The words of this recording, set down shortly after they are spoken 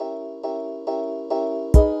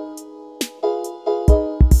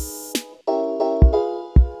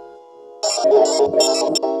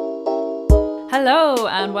Hello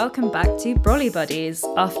and welcome back to Brolly Buddies.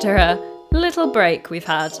 After a little break we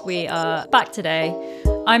are back today.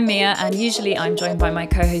 I'm Mia and usually I'm joined by my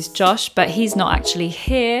co-host Josh, but he's not actually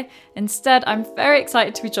here. Instead, I'm very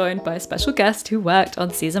excited to be joined by a special guest who worked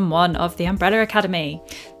on season 1 of The Umbrella Academy.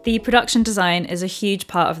 The production design is a huge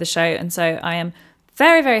part of the show, and so I am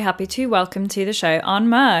very, very happy to welcome to the show An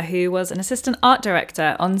Mer, who was an assistant art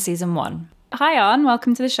director on season 1. Hi An,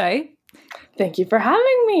 welcome to the show. Thank you for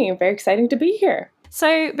having me. Very exciting to be here.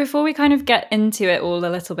 So before we kind of get into it all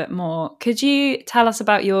a little bit more, could you tell us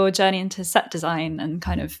about your journey into set design and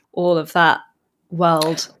kind of all of that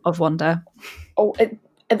world of wonder?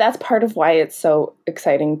 That's part of why it's so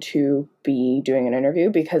exciting to be doing an interview,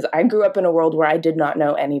 because I grew up in a world where I did not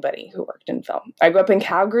know anybody who worked in film. I grew up in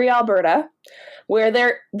Calgary, Alberta, where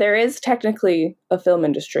there is technically a film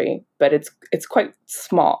industry, but it's quite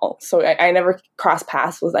small. So I never crossed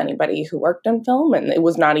paths with anybody who worked in film, and it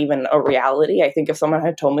was not even a reality. I think if someone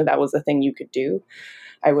had told me that was a thing you could do,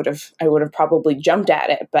 I would have probably jumped at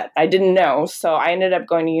it, but I didn't know. So I ended up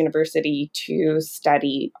going to university to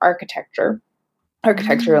study architecture,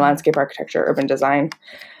 landscape architecture, urban design.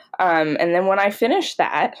 And then when I finished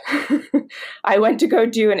that, I went to go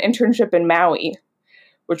do an internship in Maui,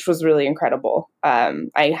 which was really incredible.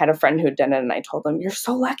 I had a friend who had done it, and I told him, "You're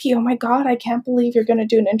so lucky. Oh my God, I can't believe you're going to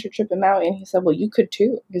do an internship in Maui." And he said, "Well, you could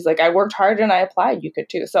too." He's like, "I worked hard and I applied. You could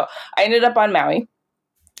too." So I ended up on Maui.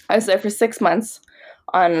 I was there for 6 months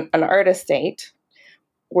on an art estate,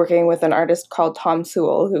 working with an artist called Tom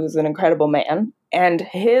Sewell, who's an incredible man. And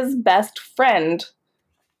his best friend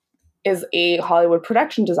is a Hollywood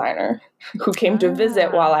production designer who came to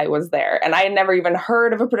visit while I was there. And I had never even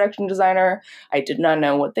heard of a production designer. I did not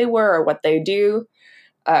know what they were or what they do.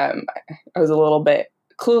 I was a little bit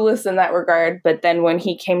clueless in that regard. But then when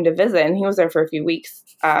he came to visit, and he was there for a few weeks,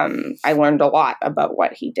 I learned a lot about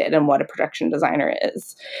what he did and what a production designer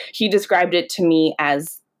is. He described it to me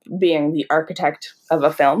as being the architect of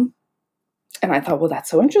a film. And I thought, well,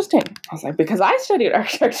 that's so interesting. I was like, because I studied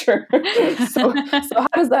architecture. so how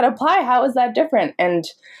does that apply? How is that different? And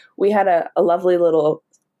we had a lovely little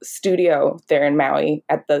studio there in Maui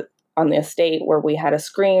on the estate, where we had a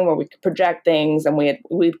screen where we could project things, and we had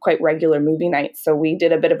quite regular movie nights. So we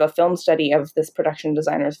did a bit of a film study of this production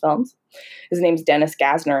designer's films. His name's Dennis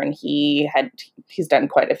Gassner, and he's done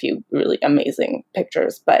quite a few really amazing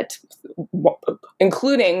pictures, but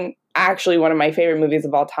including actually one of my favorite movies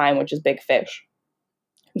of all time, which is Big Fish.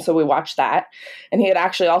 And so we watched that. And he had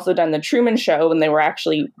actually also done The Truman Show, and they were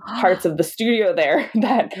actually parts of the studio there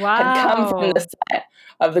that had come from the set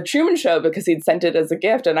of The Truman Show, because he'd sent it as a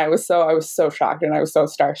gift. And I was so shocked, and I was so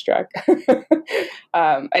starstruck.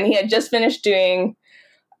 And he had just finished doing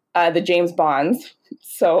the James Bonds.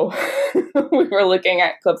 So we were looking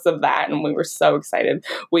at clips of that, and we were so excited.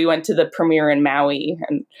 We went to the premiere in Maui,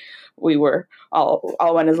 and we were all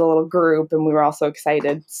went as a little group, and we were all so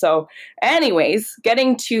excited. So anyways,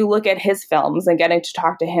 getting to look at his films and getting to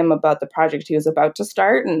talk to him about the project he was about to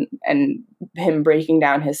start, and him breaking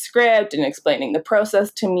down his script and explaining the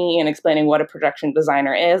process to me and explaining what a production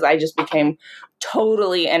designer is, I just became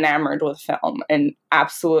totally enamored with film, and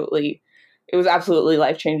it was absolutely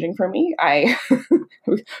life-changing for me. I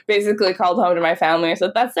basically called home to my family. I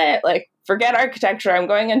said, "That's it. Like, forget architecture. I'm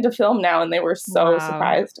going into film now." And they were so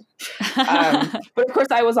surprised. But of course,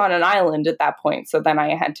 I was on an island at that point. So then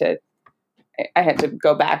I had to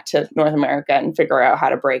go back to North America and figure out how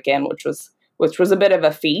to break in, which was a bit of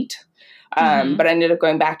a feat. But I ended up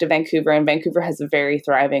going back to Vancouver, and Vancouver has a very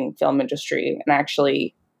thriving film industry. And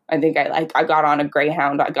actually, I think I got on a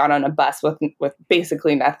Greyhound. I got on a bus with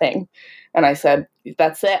basically nothing. And I said,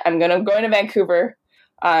 "That's it. I'm going to Vancouver.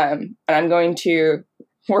 And I'm going to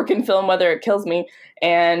work in film, whether it kills me."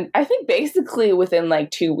 And I think basically within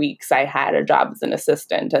like 2 weeks, I had a job as an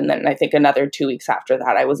assistant. And then I think another 2 weeks after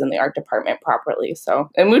that, I was in the art department properly. So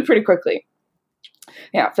it moved pretty quickly.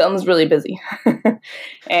 Yeah, film is really busy.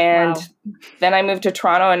 And then I moved to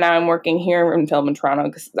Toronto, and now I'm working here in film in Toronto,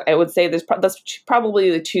 because I would say that's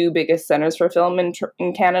probably the two biggest centers for film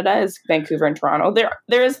in Canada is Vancouver and Toronto.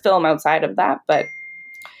 There is film outside of that, but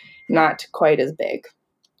not quite as big.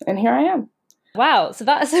 And here I am. Wow. So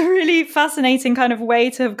that is a really fascinating kind of way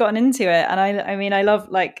to have gotten into it. And I mean, I love,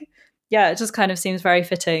 like, yeah, it just kind of seems very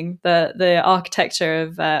fitting, the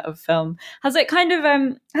architecture of film. Has it kind of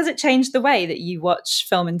has it changed the way that you watch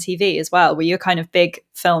film and TV as well? Were you a kind of big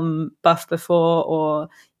film buff before, or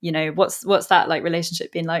what's that like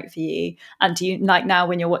relationship been like for you? And do you, like, now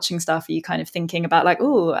when you're watching stuff, are you kind of thinking about like,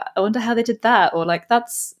 oh, I wonder how they did that, or like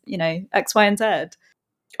that's X, Y, and Z?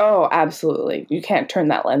 Oh, absolutely. You can't turn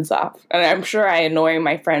that lens off. And I'm sure I annoy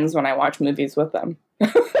my friends when I watch movies with them.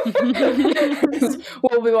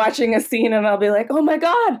 We'll be watching a scene and I'll be like, oh my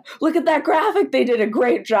God, look at that graphic. They did a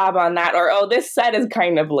great job on that. Or, oh, this set is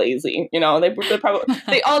kind of lazy. You know, they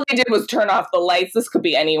probably, all they did was turn off the lights. This could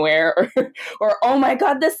be anywhere. Or, oh my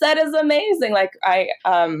God, this set is amazing. Like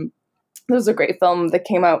there was a great film that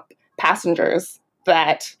came out, Passengers,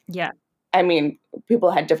 that, yeah. I mean, people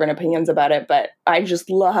had different opinions about it, but I just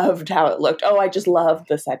loved how it looked. Oh, I just loved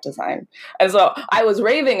the set design. And so I was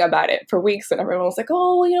raving about it for weeks, and everyone was like,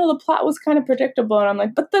 oh, you know, the plot was kind of predictable. And I'm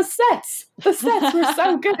like, but the sets were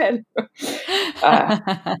so good.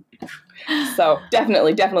 So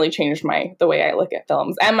definitely changed the way I look at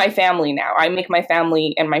films, and my family now. I make my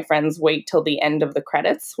family and my friends wait till the end of the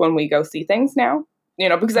credits when we go see things now, you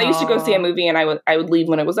know, because I used to go see a movie and I would leave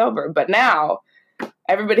when it was over. But now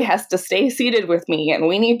everybody has to stay seated with me, and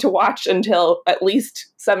we need to watch until at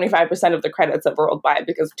least 75% of the credits have rolled by,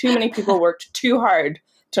 because too many people worked too hard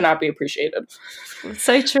to not be appreciated.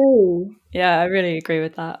 So true. Yeah, I really agree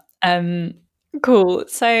with that. Cool.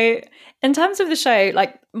 So in terms of the show,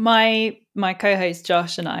 like my co-host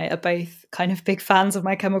Josh and I are both kind of big fans of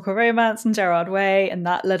My Chemical Romance and Gerard Way, and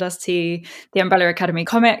that led us to the Umbrella Academy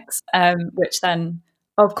comics, which then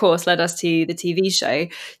of course led us to the TV show.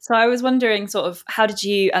 So I was wondering, sort of, how did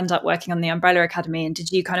you end up working on the Umbrella Academy, and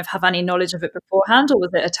did you kind of have any knowledge of it beforehand, or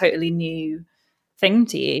was it a totally new thing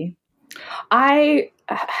to you? I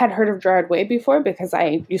had heard of Gerard Way before because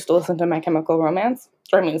I used to listen to My Chemical Romance.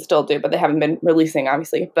 Or, I mean, still do, but they haven't been releasing,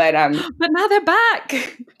 obviously. But now they're back.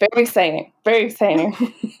 Very exciting. Very exciting.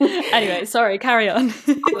 Anyway, sorry, carry on.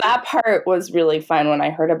 That part was really fun when I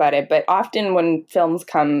heard about it. But often when films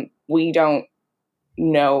come, we don't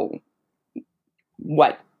know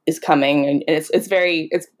what is coming, and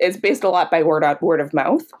it's based a lot by word of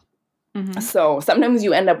mouth. Mm-hmm. So sometimes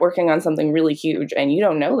you end up working on something really huge and you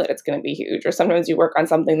don't know that it's going to be huge, or sometimes you work on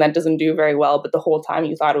something that doesn't do very well, but the whole time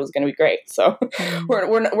you thought it was going to be great. So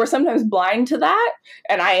we're sometimes blind to that.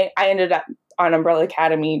 And I ended up on Umbrella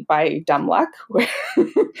Academy by dumb luck,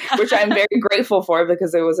 which I'm very grateful for,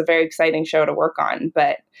 because it was a very exciting show to work on.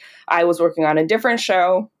 But I was working on a different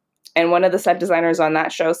show, and one of the set designers on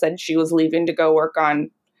that show said she was leaving to go work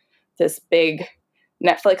on this big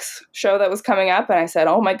Netflix show that was coming up. And I said,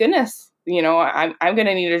 oh my goodness, you know, I'm going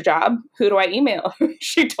to need a job. Who do I email?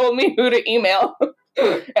 She told me who to email.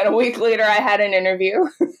 And a week later I had an interview.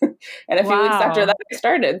 And a few weeks after that I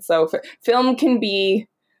started. So film can be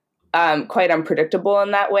quite unpredictable in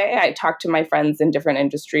that way. I talk to my friends in different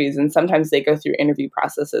industries, and sometimes they go through interview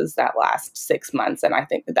processes that last 6 months. And I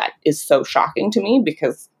think that is so shocking to me,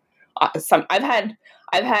 because I've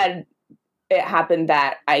had it happen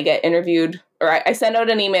that I get interviewed, or I send out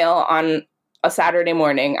an email on a Saturday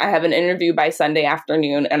morning. I have an interview by Sunday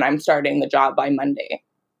afternoon, and I'm starting the job by Monday.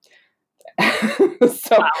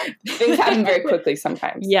 So things happen very quickly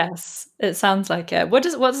sometimes. Yes, it sounds like it. What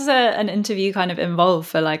does an interview kind of involve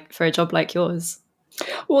for a job like yours?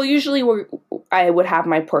 Well, usually I would have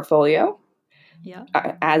my portfolio. Yeah.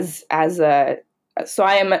 So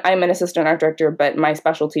I'm an assistant art director, but my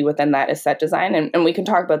specialty within that is set design, and we can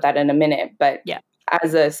talk about that in a minute. But yeah,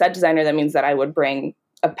 as a set designer, that means that I would bring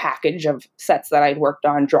a package of sets that I'd worked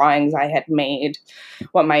on, drawings I had made,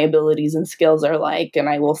 what my abilities and skills are like, and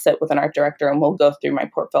I will sit with an art director and we'll go through my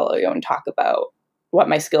portfolio and talk about what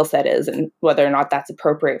my skill set is and whether or not that's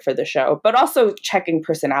appropriate for the show, but also checking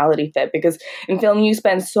personality fit, because in film you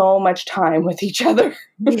spend so much time with each other.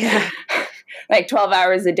 Yeah. Like 12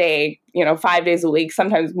 hours a day, 5 days a week,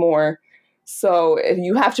 sometimes more. So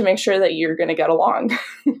you have to make sure that you're going to get along.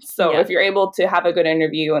 So if you're able to have a good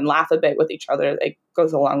interview and laugh a bit with each other, it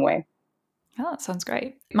goes a long way. Oh, that sounds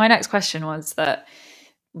great. My next question can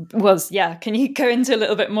you go into a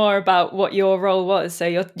little bit more about what your role was? So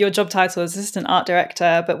your job title is assistant art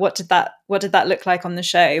director, but what did that look like on the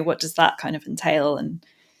show? What does that kind of entail? And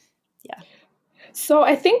so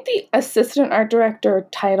I think the assistant art director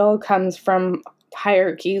title comes from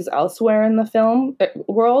hierarchies elsewhere in the film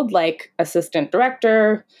world, like assistant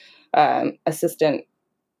director, assistant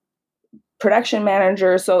production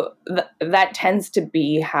manager. So that tends to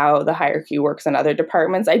be how the hierarchy works in other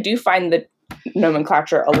departments. I do find the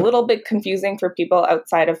nomenclature a little bit confusing for people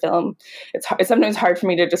outside of film. It's sometimes hard for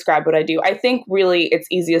me to describe what I do. I think really it's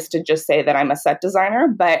easiest to just say that I'm a set designer,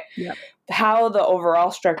 but how the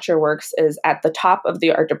overall structure works is at the top of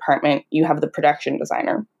the art department, you have the production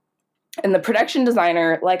designer. And the production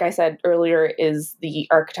designer, like I said earlier, is the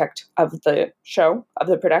architect of the show, of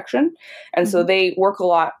the production. And so they work a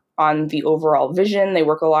lot on the overall vision. They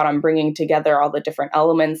work a lot on bringing together all the different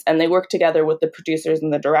elements, and they work together with the producers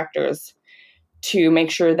and the directors to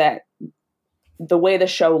make sure that the way the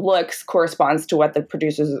show looks corresponds to what the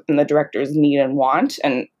producers and the directors need and want,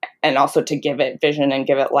 and also to give it vision and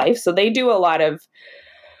give it life. So they do a lot of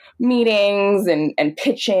meetings and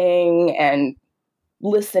pitching and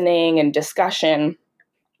listening and discussion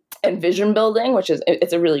and vision building,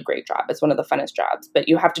 it's a really great job. It's one of the funnest jobs, but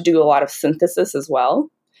you have to do a lot of synthesis as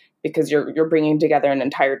well, because you're bringing together an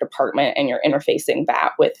entire department and you're interfacing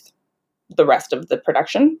that with the rest of the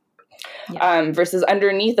production. Yeah. Versus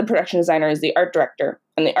underneath the production designer is the art director,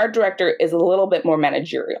 and the art director is a little bit more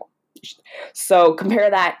managerial. So compare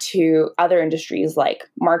that to other industries like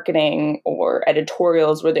marketing or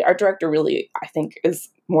editorials, where the art director really, I think, is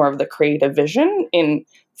more of the creative vision. In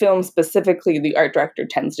film specifically, the art director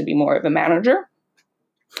tends to be more of a manager.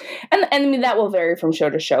 And I mean, that will vary from show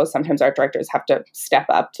to show. Sometimes art directors have to step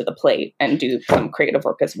up to the plate and do some creative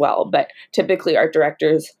work as well. But typically, art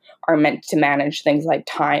directors are meant to manage things like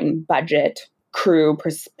time, budget, crew,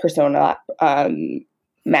 persona,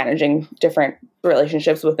 managing different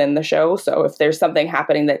relationships within the show. So if there's something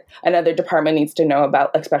happening that another department needs to know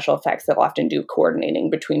about, like special effects, they'll often do coordinating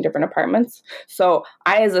between different departments. So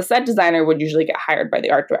I, as a set designer, would usually get hired by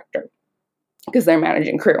the art director because they're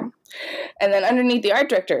managing crew. And then underneath the art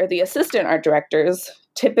director, the assistant art directors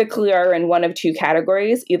typically are in one of two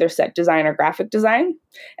categories, either set design or graphic design.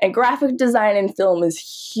 And graphic design in film is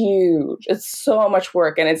huge. It's so much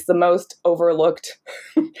work, and it's the most overlooked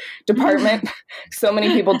department. So many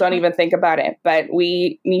people don't even think about it, but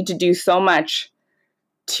we need to do so much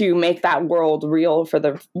to make that world real for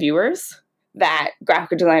the viewers that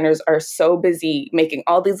graphic designers are so busy making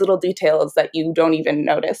all these little details that you don't even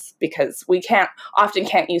notice, because we often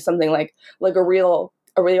can't use something like a real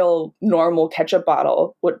normal ketchup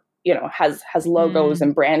bottle has logos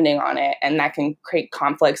and branding on it, and that can create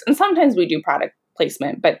conflicts. And sometimes we do product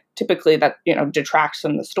placement, but typically that detracts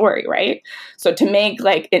from the story, right? So to make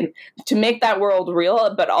that world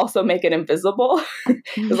real but also make it invisible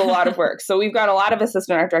is a lot of work. So we've got a lot of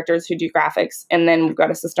assistant art directors who do graphics, and then we've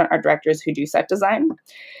got assistant art directors who do set design.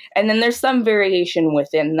 And then there's some variation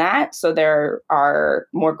within that. So there are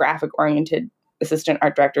more graphic oriented assistant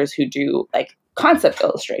art directors who do like concept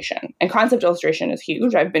illustration, and concept illustration is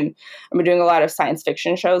huge. I've been doing a lot of science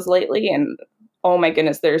fiction shows lately, and oh my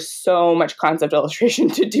goodness, there's so much concept illustration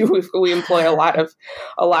to do. We employ a lot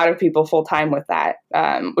of people full time with that,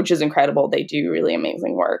 which is incredible. They do really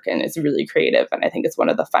amazing work, and it's really creative, and I think it's one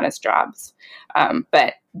of the funnest jobs.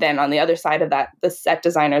 But then on the other side of that, the set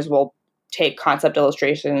designers will take concept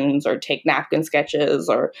illustrations or take napkin sketches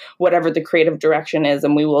or whatever the creative direction is,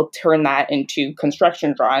 and we will turn that into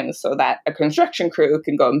construction drawings so that a construction crew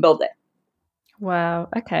can go and build it. Wow.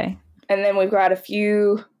 Okay. And then we've got a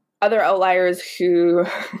few other outliers who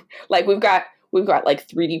we've got like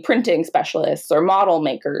 3D printing specialists or model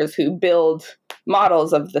makers who build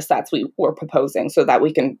models of the sets we're proposing so that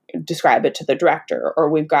we can describe it to the director. Or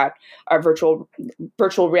we've got our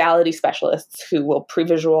virtual reality specialists who will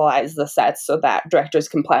pre-visualize the sets so that directors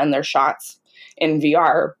can plan their shots in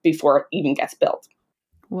VR before it even gets built.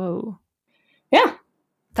 Whoa. Yeah.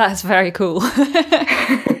 That's very cool.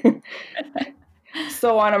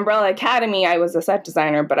 So on Umbrella Academy, I was a set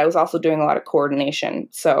designer, but I was also doing a lot of coordination.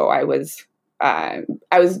 So I was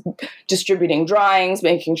distributing drawings,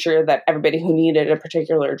 making sure that everybody who needed a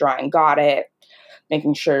particular drawing got it,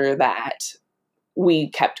 making sure that we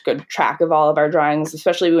kept good track of all of our drawings,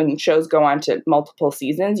 especially when shows go on to multiple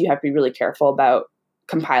seasons. You have to be really careful about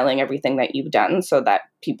compiling everything that you've done so that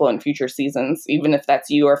people in future seasons, even if that's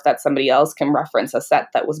you or if that's somebody else, can reference a set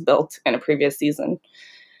that was built in a previous season,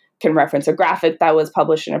 can reference a graphic that was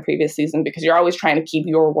published in a previous season, because you're always trying to keep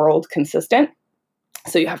your world consistent.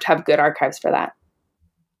 So you have to have good archives for that.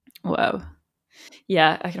 Wow.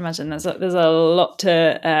 Yeah, I can imagine there's a lot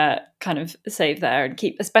to kind of save there and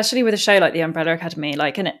keep, especially with a show like the Umbrella Academy.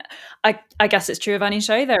 I guess it's true of any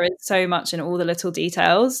show. There is so much in all the little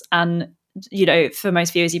details, and for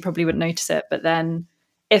most viewers, you probably wouldn't notice it. But then,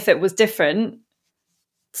 if it was different,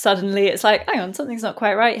 suddenly it's like, hang on, something's not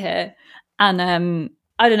quite right here. And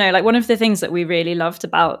I don't know, one of the things that we really loved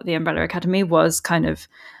about the Umbrella Academy was kind of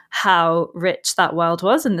how rich that world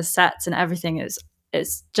was, and the sets and everything is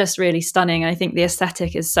just really stunning. And I think the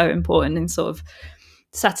aesthetic is so important in sort of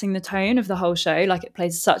setting the tone of the whole show. It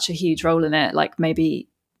plays such a huge role in it, maybe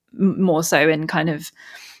more so in kind of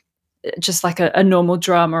just a normal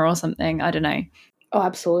drama or something. I don't know. Oh,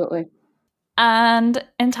 absolutely. And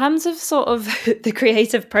in terms of sort of the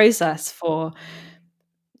creative process for,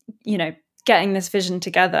 getting this vision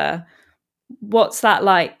together, what's that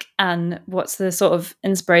like, and what's the sort of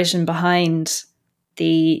inspiration behind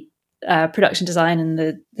the production design and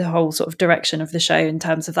the whole sort of direction of the show in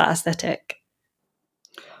terms of that aesthetic?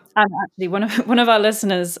 And actually, one of our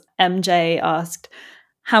listeners, MJ, asked,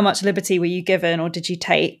 how much liberty were you given or did you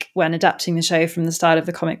take when adapting the show from the style of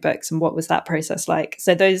the comic books, and what was that process like?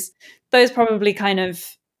 So those probably kind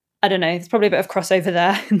of, I don't know, there's probably a bit of crossover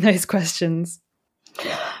there in those questions.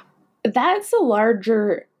 That's a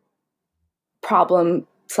larger problem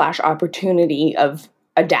 / opportunity of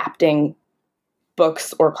adapting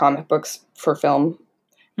books or comic books for film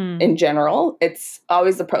in general. It's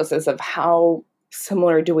always the process of how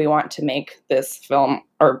similar do we want to make this film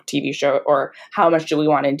or TV show, or how much do we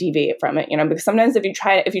want to deviate from it? Because sometimes if you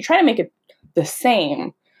try to make it the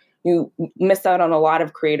same, you miss out on a lot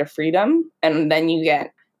of creative freedom, and then you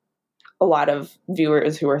get a lot of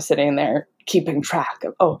viewers who are sitting there keeping track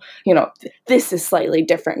of, this is slightly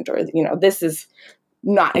different, or this is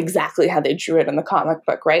not exactly how they drew it in the comic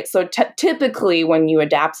book, right? So typically when you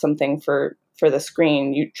adapt something for the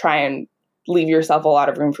screen, you try and leave yourself a lot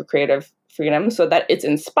of room for creative freedom so that it's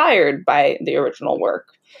inspired by the original work,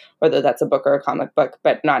 whether that's a book or a comic book,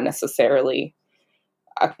 but not necessarily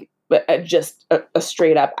just a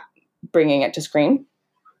straight up bringing it to screen.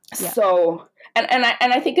 Yeah. So, and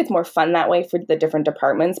I think it's more fun that way for the different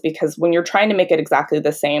departments, because when you're trying to make it exactly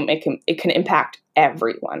the same, it can impact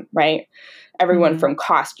everyone, right? Everyone from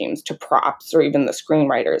costumes to props, or even the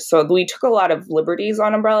screenwriters. So we took a lot of liberties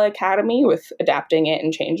on Umbrella Academy with adapting it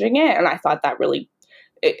and changing it. And I thought that really,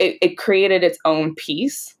 it created its own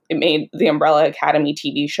piece. It made the Umbrella Academy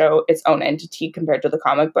TV show its own entity compared to the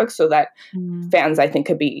comic book, so that fans, I think,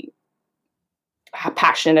 could be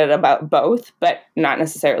passionate about both, but not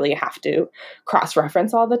necessarily have to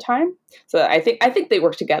cross-reference all the time. So I think they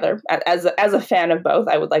work together. As a fan of both,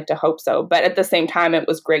 I would like to hope so. But at the same time, it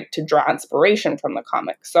was great to draw inspiration from the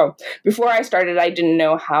comic. So before I started, I didn't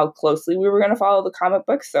know how closely we were going to follow the comic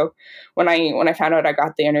book. So when I found out I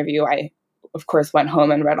got the interview, I of course went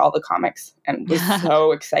home and read all the comics and was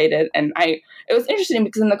so excited. And it was interesting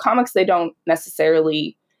because in the comics, they don't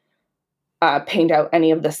necessarily paint out any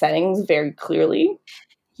of the settings very clearly.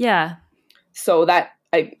 Yeah. So that,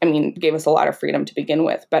 I mean, gave us a lot of freedom to begin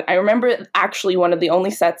with. But I remember actually one of the only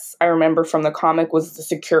sets I remember from the comic was the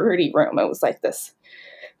security room. It was like this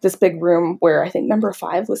big room where I think number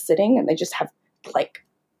 5 was sitting, and they just have like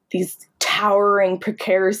these towering,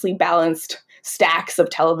 precariously balanced stacks of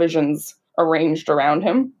televisions arranged around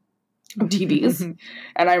him. Of TVs.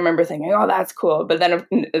 And I remember thinking, oh, that's cool. But then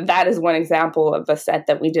that is one example of a set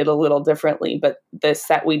that we did a little differently. But the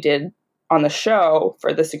set we did on the show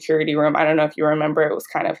for the security room, I don't know if you remember, it was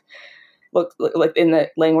kind of looked like in the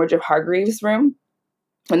language of Hargreaves' room.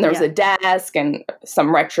 And there was a desk and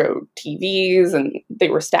some retro TVs, and they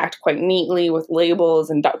were stacked quite neatly with labels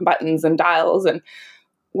and buttons and dials. And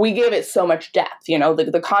we gave it so much depth.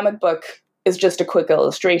 The comic book is just a quick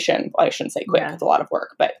illustration. Well, I shouldn't say quick, it's a lot of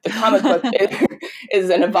work, but the comic book is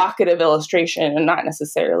an evocative illustration and not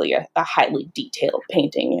necessarily a highly detailed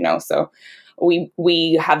painting, So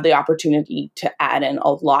we have the opportunity to add in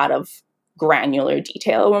a lot of granular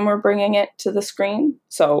detail when we're bringing it to the screen.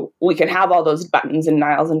 So we can have all those buttons and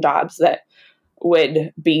dials and knobs that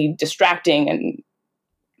would be distracting and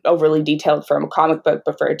overly detailed for a comic book,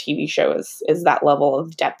 but for a TV show is that level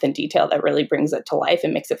of depth and detail that really brings it to life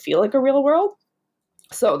and makes it feel like a real world.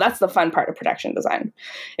 So that's the fun part of production design,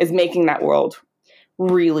 is making that world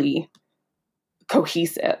really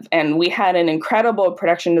cohesive. And we had an incredible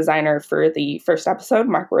production designer for the first episode,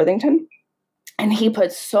 Mark Worthington, and he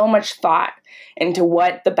put so much thought into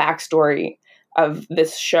what the backstory of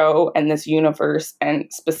this show and this universe, and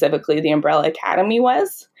specifically the Umbrella Academy,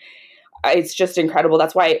 was. It's just incredible.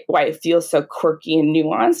 That's why it feels so quirky and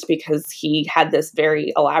nuanced, because he had this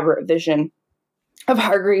very elaborate vision of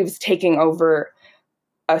Hargreaves taking over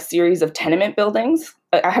a series of tenement buildings.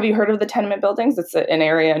 Have you heard of the tenement buildings? It's an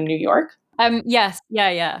area in New York. Yes.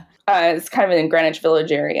 Yeah. It's kind of in Greenwich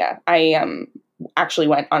Village area. I actually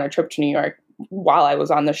went on a trip to New York while I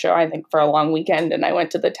was on the show, I think for a long weekend, and I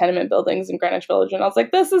went to the tenement buildings in Greenwich Village, and I was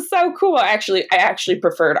like, this is so cool. I actually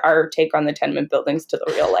preferred our take on the tenement buildings to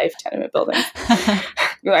the real life tenement buildings.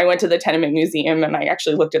 I went to the tenement museum, and I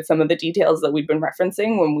actually looked at some of the details that we'd been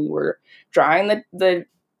referencing when we were drawing the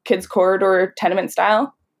kids' corridor tenement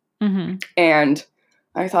style. And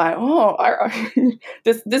I thought,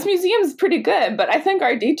 this museum is pretty good, but I think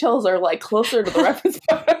our details are like closer to the reference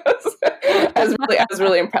photos. I was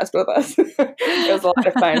really impressed with us. It was a lot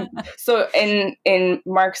of fun. So in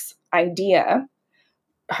Mark's idea,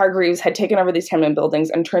 Hargreaves had taken over these tenement buildings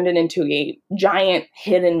and turned it into a giant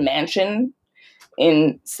hidden mansion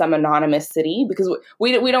in some anonymous city, because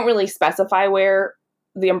we don't really specify where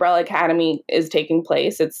the Umbrella Academy is taking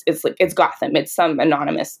place. It's like it's Gotham. It's some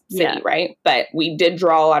anonymous city, right? But we did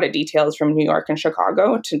draw a lot of details from New York and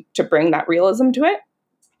Chicago to bring that realism to it.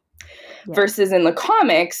 Yeah. Versus in the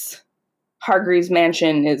comics, Hargreaves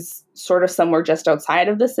Mansion is sort of somewhere just outside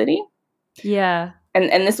of the city. Yeah.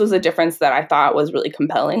 And this was a difference that I thought was really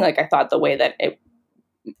compelling. Like, I thought the way that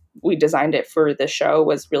we designed it for the show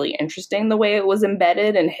was really interesting, the way it was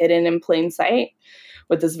embedded and hidden in plain sight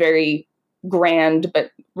with this very grand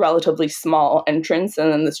but relatively small entrance,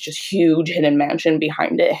 and then this just huge hidden mansion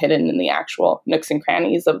behind it, hidden in the actual nooks and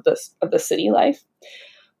crannies of the city life.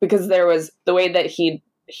 Because there was the way that he'd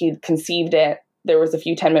conceived it, there was a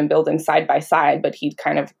few tenement buildings side by side, but he'd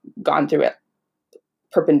kind of gone through it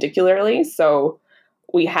perpendicularly. So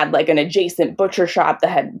we had like an adjacent butcher shop that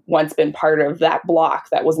had once been part of that block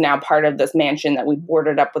that was now part of this mansion that we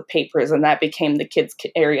boarded up with papers, and that became the kids'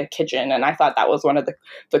 area kitchen. And I thought that was one of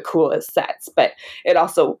the coolest sets. But it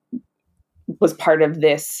also was part of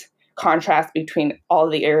this contrast between all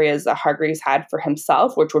the areas that Hargreaves had for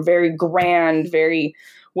himself, which were very grand, very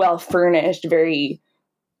well furnished, very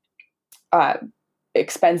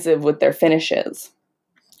expensive with their finishes,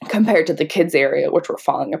 compared to the kids area, which were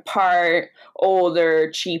falling apart, older,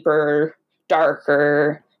 cheaper,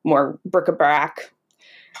 darker, more bric-a-brac.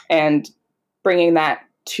 And bringing that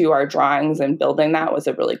to our drawings and building that was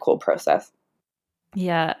a really cool process.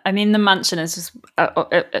 Yeah, I mean, the mansion is just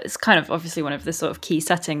it's kind of obviously one of the sort of key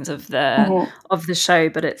settings of the show,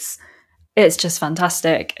 but it's just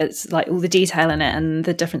fantastic. It's like all the detail in it and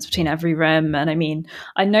the difference between every room. And I mean,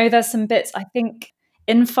 I know there's some bits, I think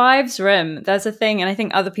in Five's room, there's a thing, and I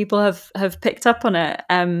think other people have picked up on it.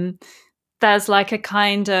 There's like a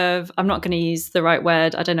kind of, I'm not going to use the right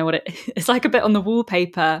word, I don't know what it's like a bit on the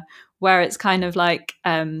wallpaper where it's kind of like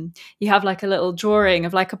you have like a little drawing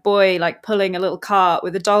of like a boy like pulling a little cart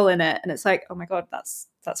with a doll in it, and it's like, oh my god, that's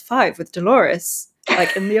Five with Dolores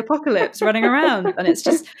like in the apocalypse running around. And it's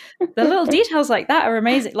just the little details like that are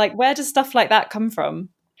amazing. Like, where does stuff like that come from?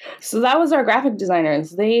 So that was our graphic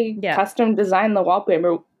designers. They custom designed the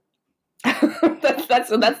wallpaper. that's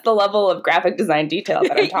the level of graphic design detail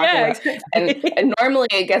that I'm talking about. Exactly. And normally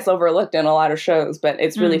it gets overlooked in a lot of shows, but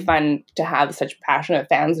it's really fun to have such passionate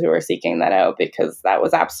fans who are seeking that out, because that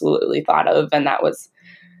was absolutely thought of, and that was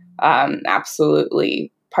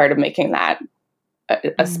absolutely part of making that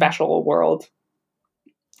a special world.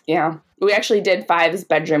 Yeah. We actually did Five's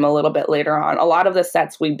bedroom a little bit later on. A lot of the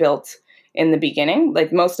sets we built in the beginning,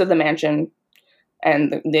 like most of the mansion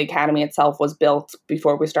and the academy itself was built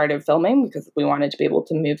before we started filming, because we wanted to be able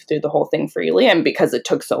to move through the whole thing freely, and because it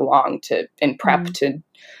took so long to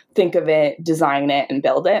think of it, design it, and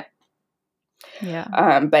build it.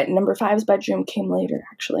 Yeah. But number 5's bedroom came later,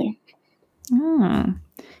 actually.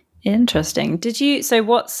 Interesting. So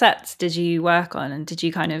what sets did you work on, and did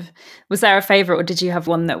you was there a favorite, or did you have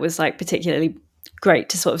one that was like particularly great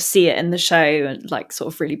to sort of see it in the show and like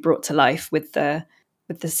sort of really brought to life with the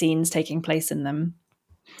scenes taking place in them?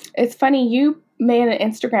 It's funny, you made an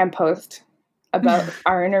Instagram post about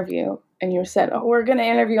our interview, and you said, "Oh, we're going to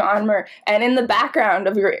interview Anmer," and in the background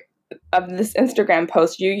of this Instagram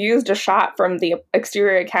post, you used a shot from the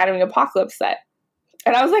Exterior Academy Apocalypse set.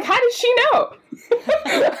 And I was like, how did she know?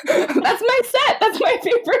 That's my set. That's my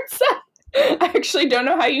favorite set. I actually don't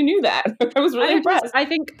know how you knew that. I was really impressed. I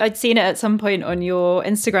think I'd seen it at some point on your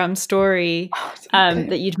Instagram story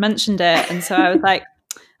that you'd mentioned it. And so I was like,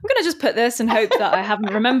 I'm going to just put this and hope that I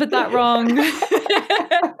haven't remembered that wrong.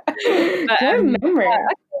 But, remember.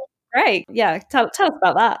 Great. Yeah. Tell us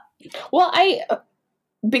about that. Well,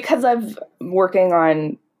 because I'm working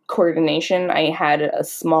on coordination, I had a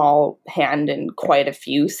small hand in quite a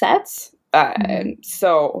few sets.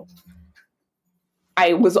 So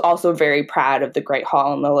I was also very proud of the Great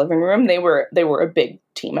Hall and the living room. They were a big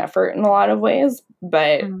team effort in a lot of ways,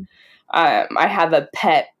 but I have a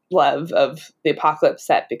pet love of the Apocalypse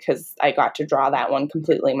set because I got to draw that one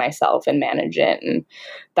completely myself and manage it. And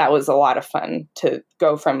that was a lot of fun to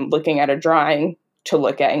go from looking at a drawing to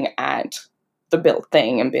looking at the built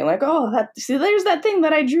thing and being like, oh, see, there's that thing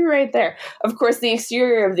that I drew right there. Of course, the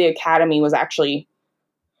exterior of the academy was actually,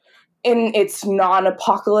 in its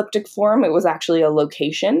non-apocalyptic form, it was actually a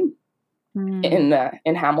location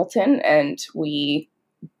in Hamilton, and we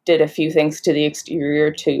did a few things to the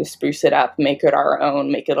exterior to spruce it up, make it our own,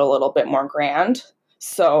 make it a little bit more grand.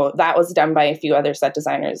 So that was done by a few other set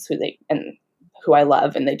designers who I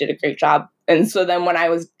love, and they did a great job. And so then when I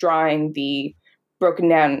was drawing the broken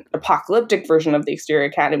down apocalyptic version of the Exterior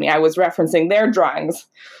Academy, I was referencing their drawings.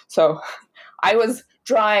 So I was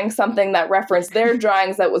drawing something that referenced their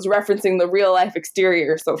drawings that was referencing the real life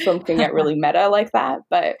exterior. So film can get really meta like that,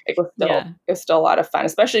 but it was still a lot of fun,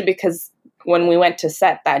 especially because when we went to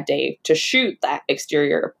set that day to shoot that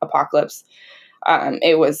exterior apocalypse,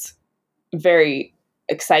 it was very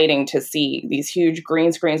exciting to see these huge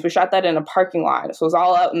green screens. We shot that in a parking lot, so it was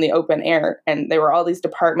all out in the open air, and there were all these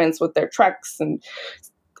departments with their trucks and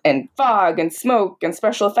fog and smoke and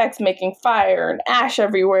special effects making fire and ash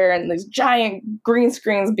everywhere, and these giant green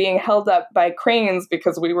screens being held up by cranes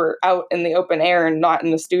because we were out in the open air and not in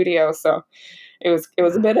the studio. So it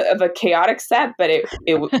was a bit of a chaotic set, but it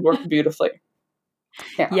worked beautifully.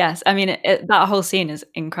 Yeah. Yes, I mean that whole scene is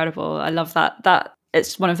incredible. I love that.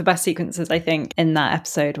 It's one of the best sequences, I think, in that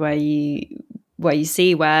episode where you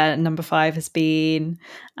see where number 5 has been,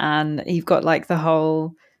 and you've got like the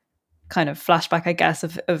whole kind of flashback, I guess,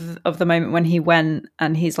 of the moment when he went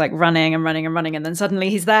and he's like running and running and running, and then suddenly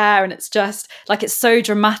he's there, and it's just like, it's so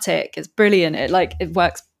dramatic, it's brilliant, it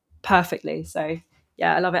works perfectly. So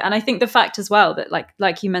yeah, I love it. And I think the fact as well that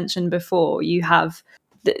like you mentioned before, you have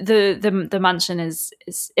the mansion is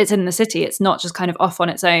it's in the city. It's not just kind of off on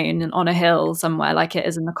its own and on a hill somewhere like it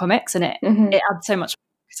is in the comics, and it adds so much.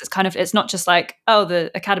 It's not just like, oh,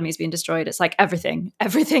 the academy's been destroyed. It's like everything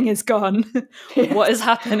is gone. What is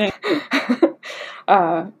happening?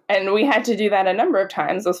 And we had to do that a number of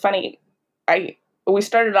times. It was funny. We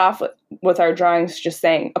started off with our drawings just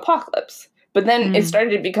saying apocalypse, but then it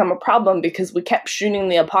started to become a problem because we kept shooting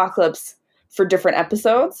the apocalypse for different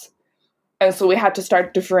episodes. And so we had to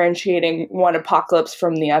start differentiating one apocalypse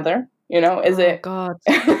from the other. You know, is it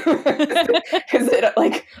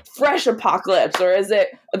like fresh apocalypse, or is it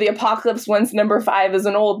the apocalypse once number 5 is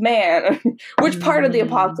an old man? Which part of the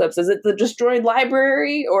apocalypse? Is it the destroyed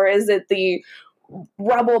library, or is it the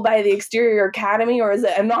rubble by the exterior academy, or is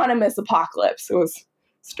it anonymous apocalypse? It was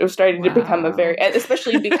starting to become a very,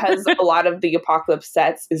 especially because a lot of the apocalypse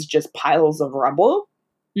sets is just piles of rubble,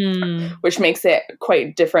 which makes it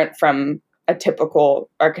quite different from a typical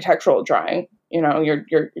architectural drawing. You know,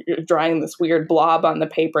 you're drawing this weird blob on the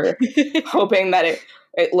paper, hoping that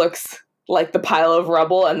it looks like the pile of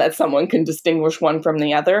rubble and that someone can distinguish one from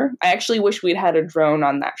the other. I actually wish we'd had a drone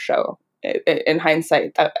on that show. In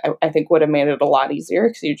hindsight, that I think would have made it a lot easier,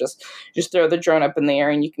 because you just throw the drone up in the air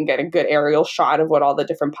and you can get a good aerial shot of what all the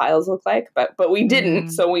different piles look like. But we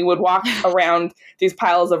didn't, so we would walk around these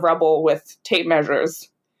piles of rubble with tape measures,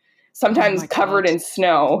 sometimes covered in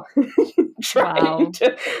snow, trying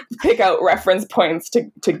to pick out reference points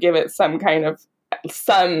to give it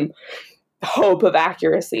some hope of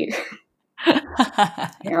accuracy.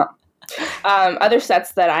 Yeah. Other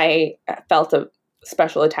sets that I felt a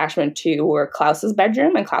special attachment to were Klaus's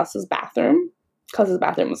bedroom and Klaus's bathroom. Klaus's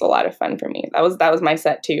bathroom was a lot of fun for me. That was my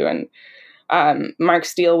set too. And Mark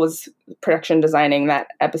Steele was production designing that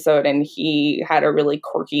episode, and he had a really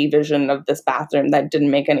quirky vision of this bathroom that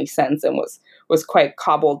didn't make any sense and was quite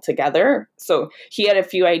cobbled together. So he had a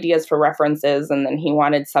few ideas for references, and then he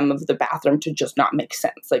wanted some of the bathroom to just not make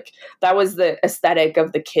sense. Like, that was the aesthetic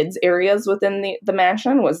of the kids' areas within the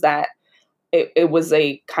mansion, was that it was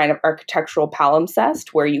a kind of architectural palimpsest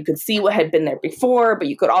where you could see what had been there before, but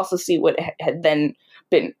you could also see what had then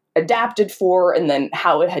been adapted for, and then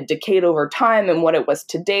how it had decayed over time and what it was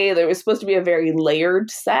today. There was supposed to be a very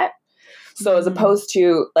layered set. So as opposed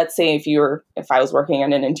to, let's say, if I was working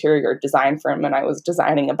in an interior design firm and I was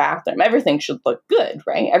designing a bathroom, everything should look good,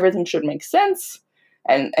 right? Everything should make sense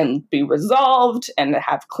and be resolved and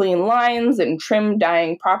have clean lines and trim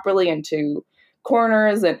dyeing properly into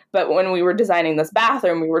corners. But when we were designing this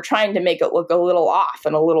bathroom, we were trying to make it look a little off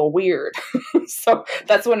and a little weird. So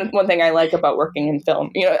that's one thing I like about working in film,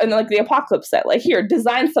 you know, and like the apocalypse set, like, here,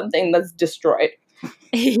 design something that's destroyed.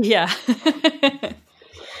 Yeah.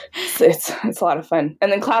 It's a lot of fun.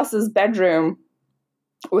 And then Klaus's bedroom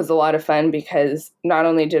was a lot of fun because not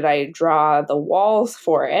only did I draw the walls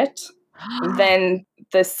for it, then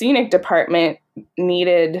the scenic department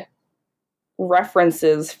needed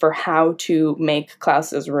references for how to make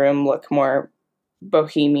Klaus's room look more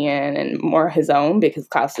bohemian and more his own, because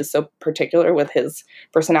Klaus is so particular with his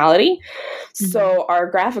personality. Mm-hmm. So our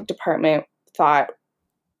graphic department thought,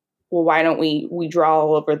 well, why don't we draw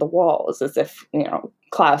all over the walls, as if, you know,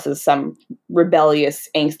 Klaus is some rebellious,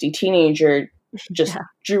 angsty teenager, just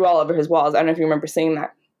drew all over his walls. I don't know if you remember seeing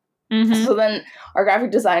that. Mm-hmm. So then our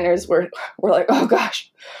graphic designers were like, oh gosh,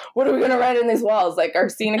 what are we going to write in these walls? Like, our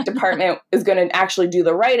scenic department is going to actually do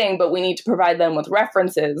the writing, but we need to provide them with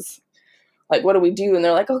references. Like, what do we do? And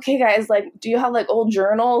they're like, okay, guys, like, do you have like old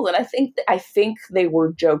journals? And I think they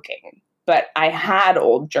were joking, but I had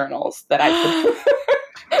old journals that I could.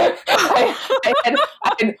 I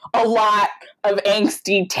had a lot of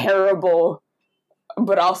angsty, terrible,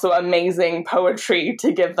 but also amazing poetry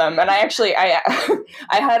to give them. And I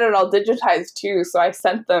I had it all digitized too, so I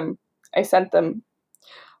sent them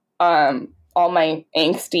all my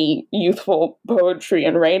angsty, youthful poetry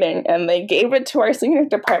and writing, and they gave it to our scenic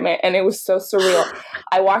department, and it was so surreal.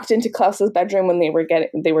 I walked into Klaus's bedroom when they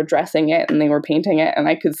were dressing it and they were painting it, and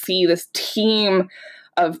I could see this team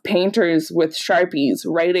of painters with Sharpies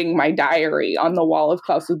writing my diary on the wall of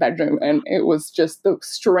Klaus's bedroom, and it was just the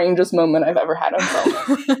strangest moment I've ever had on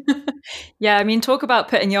film. Yeah, I mean, talk about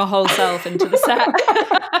putting your whole self into the set.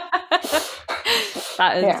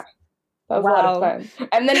 That is... Yeah. That was a lot of fun.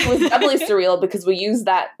 And then it was doubly surreal because we used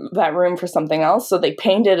that room for something else, so they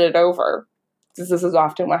painted it over. This is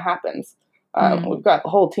often what happens. We've got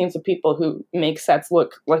whole teams of people who make sets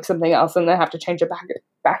look like something else, and then have to change it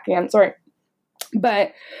back again. Sorry.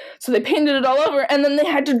 But, so they painted it all over, and then they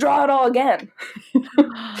had to draw it all again.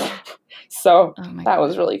 So that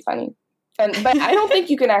was really funny. But I don't think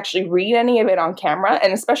you can actually read any of it on camera,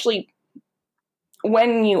 and especially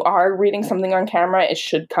when you are reading something on camera, it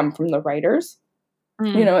should come from the writers.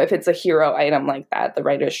 You know, if it's a hero item like that, the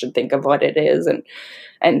writers should think of what it is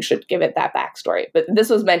and should give it that backstory. But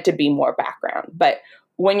this was meant to be more background. But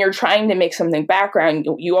when you're trying to make something background,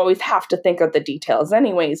 you always have to think of the details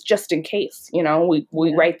anyways, just in case. You know,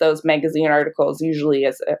 we write those magazine articles usually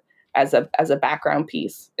as a background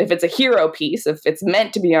piece. If it's a hero piece, if it's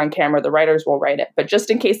meant to be on camera, the writers will write it. But just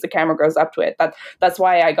in case the camera goes up to it, that's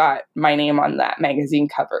why I got my name on that magazine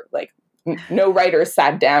cover. Like, no writers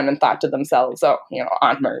sat down and thought to themselves, oh, you know,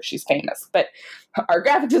 Aunt Mer, she's famous. But our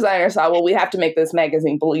graphic designer saw, well, we have to make this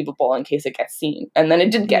magazine believable in case it gets seen. And then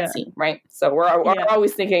it did get seen, right? So we're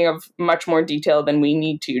always thinking of much more detail than we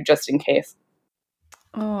need to, just in case.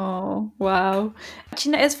 Oh, wow.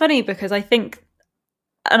 Actually, it's funny because I think,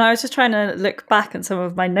 and I was just trying to look back at some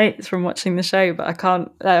of my notes from watching the show, but I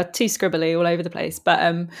can't, they're too scribbly all over the place.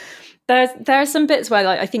 But there are some bits where,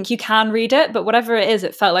 like, I think you can read it, but whatever it is,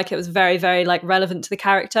 it felt like it was very, very, like, relevant to the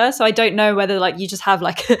character. So I don't know whether, like, you just have,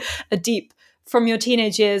 like, a deep, from your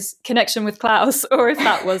teenage years, connection with Klaus, or if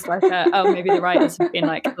that was like maybe the writers have been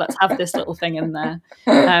like, let's have this little thing in there.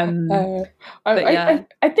 I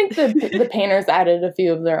think the painters added a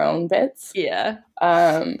few of their own bits. Yeah,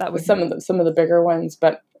 that was some of the bigger ones,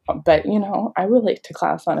 but you know, I relate to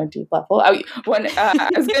Klaus on a deep level. I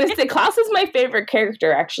was going to say, Klaus is my favorite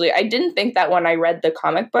character. Actually, I didn't think that when I read the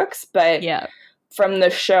comic books, but from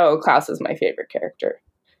the show, Klaus is my favorite character.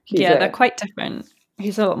 They're quite different.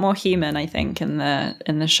 He's a lot more human, I think, in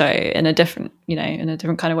the show, in a different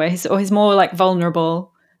kind of way. He's more like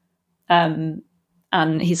vulnerable, and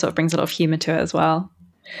he sort of brings a lot of humor to it as well.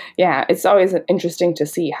 Yeah, it's always interesting to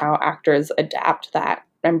see how actors adapt that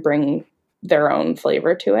and bring their own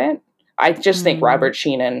flavor to it. I just think Robert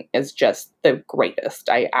Sheenan is just the greatest.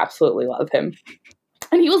 I absolutely love him.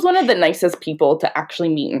 And he was one of the nicest people to actually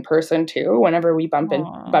meet in person too. Whenever we bumped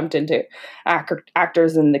into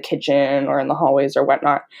actors in the kitchen or in the hallways or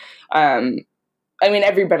whatnot, I mean,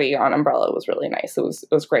 everybody on Umbrella was really nice. It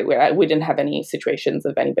was great. We didn't have any situations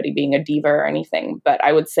of anybody being a diva or anything. But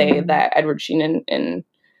I would say that Robert Sheenan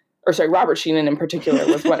in particular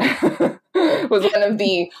was one of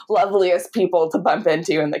the loveliest people to bump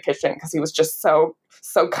into in the kitchen, because he was just so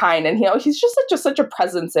kind, and he's just such a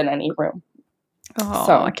presence in any room. Oh,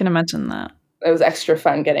 so I can imagine that. It was extra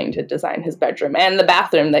fun getting to design his bedroom and the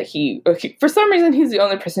bathroom that he for some reason, he's the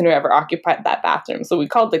only person who ever occupied that bathroom. So we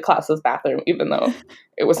called it Klaus's bathroom, even though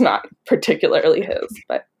it was not particularly his.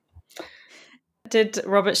 But did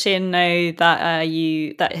Robert Sheehan know that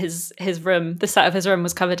that his room, the set of his room,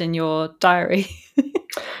 was covered in your diary?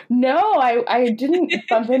 No, I didn't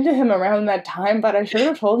bump into him around that time, but I should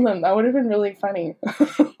have told him. That would have been really funny.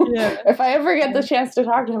 Yeah. If I ever get the chance to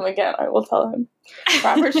talk to him again, I will tell him.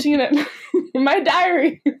 Robert Sheenan, in my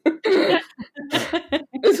diary. This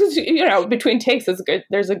was, between takes, is good.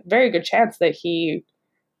 There's a very good chance that he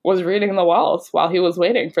was reading the walls while he was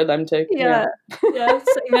waiting for them to. Yeah.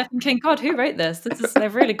 Sitting there thinking, God, who wrote this?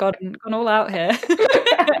 They've really gone all out here.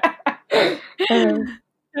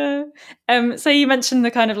 So you mentioned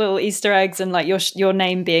the kind of little Easter eggs and like your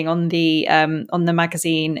name being on the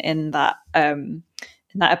magazine in that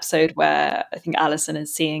episode where I think Alison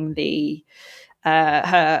is seeing the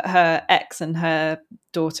her ex and her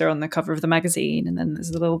daughter on the cover of the magazine, and then there's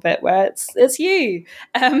a little bit where it's you.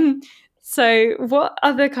 So what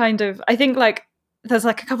other kind of, I think like there's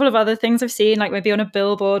like a couple of other things I've seen, like maybe on a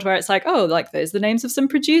billboard where it's like, oh, like those are the names of some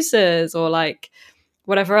producers, or like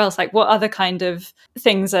whatever else. Like what other kind of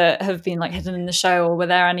things have been like hidden in the show, or were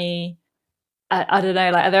there any, I don't know,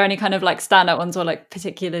 like are there any kind of like standout ones or like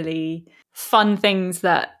particularly fun things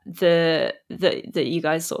that that you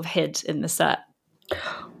guys sort of hid in the set?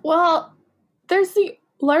 Well, there's the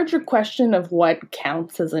larger question of what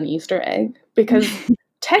counts as an Easter egg, because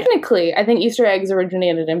technically, I think Easter eggs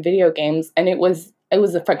originated in video games, and it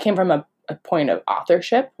came from a point of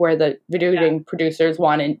authorship where the video game producers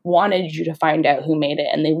wanted you to find out who made it,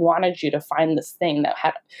 and they wanted you to find this thing that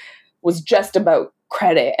was just about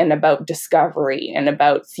credit and about discovery and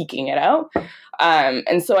about seeking it out.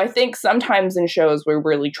 And so I think sometimes in shows we're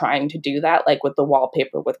really trying to do that, like with the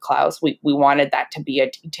wallpaper with Klaus. We wanted that to be a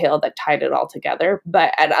detail that tied it all together.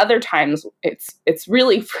 But at other times, it's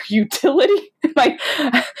really for utility. Like,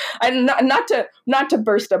 and not to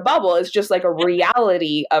burst a bubble. It's just like a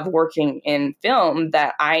reality of working in film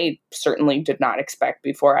that I certainly did not expect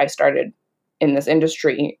before I started in this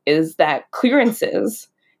industry, is that clearances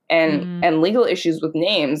and legal issues with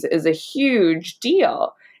names is a huge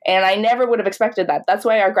deal. And I never would have expected that. That's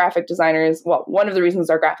why our graphic designers, one of the reasons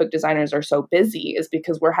our graphic designers are so busy is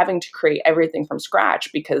because we're having to create everything from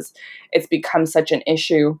scratch, because it's become such an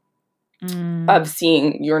issue of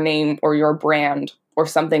seeing your name or your brand or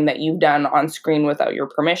something that you've done on screen without your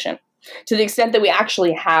permission. To the extent that we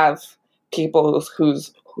actually have people who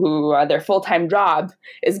their full-time job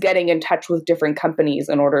is getting in touch with different companies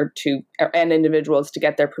and individuals to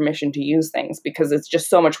get their permission to use things, because it's just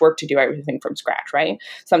so much work to do everything from scratch, right?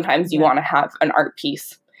 Sometimes you want to have an art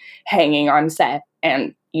piece hanging on set,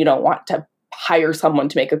 and you don't want to hire someone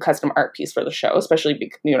to make a custom art piece for the show, especially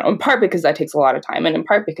in part because that takes a lot of time, and in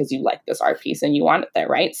part because you like this art piece and you want it there,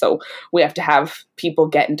 right? So we have to have people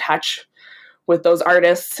get in touch with those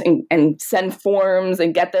artists and send forms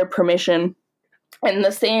and get their permission. And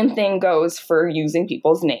the same thing goes for using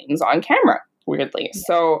people's names on camera, weirdly.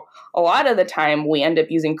 So a lot of the time we end up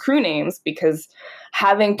using crew names, because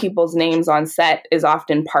having people's names on set is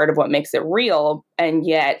often part of what makes it real. And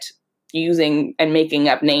yet using and making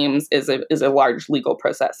up names is a large legal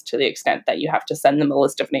process, to the extent that you have to send them a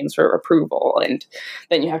list of names for approval. And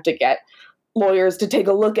then you have to get lawyers to take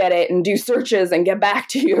a look at it and do searches and get back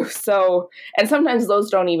to you. So, and sometimes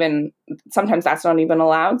sometimes that's not even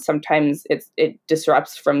allowed. Sometimes it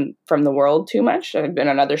disrupts from the world too much. I've been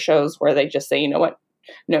on other shows where they just say, you know what,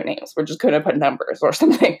 no names, we're just going to put numbers or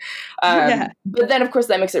something. But then of course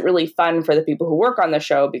that makes it really fun for the people who work on the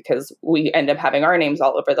show, because we end up having our names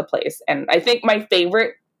all over the place. And I think my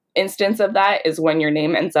favorite instance of that is when your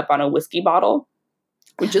name ends up on a whiskey bottle,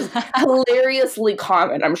 which is hilariously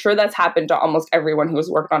common. I'm sure that's happened to almost everyone who has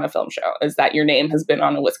worked on a film show, is that your name has been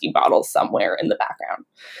on a whiskey bottle somewhere in the background.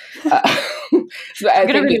 So I'm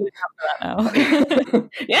going to really look out for that now.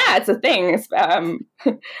 Yeah, it's a thing.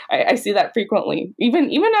 I see that frequently,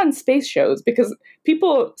 even on space shows, because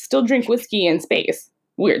people still drink whiskey in space,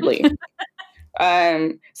 weirdly.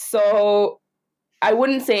 So I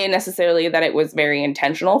wouldn't say necessarily that it was very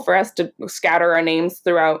intentional for us to scatter our names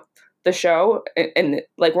throughout the show, and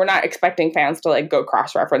like we're not expecting fans to like go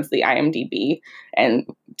cross-reference the IMDb and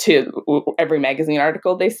to every magazine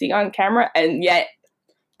article they see on camera, and yet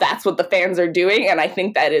that's what the fans are doing, and I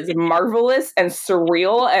think that is marvelous and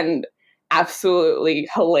surreal and absolutely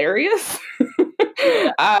hilarious.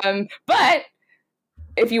 But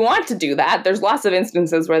if you want to do that, there's lots of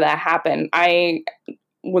instances where that happened. I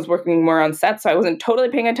was working more on set, so I wasn't totally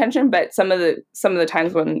paying attention, but some of the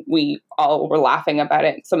times when we all were laughing about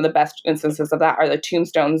it, some of the best instances of that are the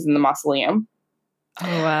tombstones in the mausoleum.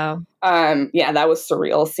 Oh wow. Yeah, that was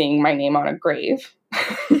surreal, seeing my name on a grave.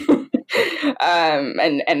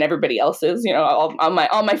 And everybody else's, all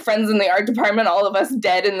my friends in the art department, all of us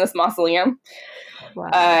dead in this mausoleum.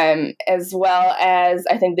 Wow. As well as,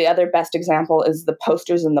 I think the other best example is the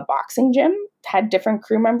posters in the boxing gym had different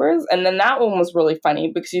crew members. And then that one was really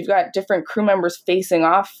funny, because you've got different crew members facing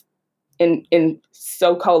off in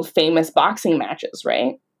so-called famous boxing matches,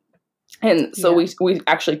 right? And so we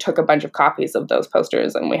actually took a bunch of copies of those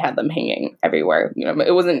posters and we had them hanging everywhere.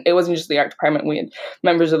 It wasn't just the art department. We had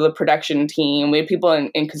members of the production team. We had people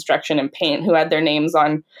in construction and paint who had their names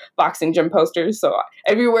on boxing gym posters. So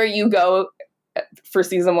everywhere you go for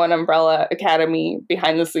season 1 Umbrella Academy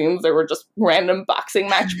behind the scenes, there were just random boxing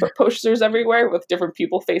match posters everywhere with different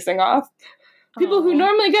people facing off. People who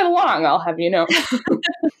normally get along, I'll have you know.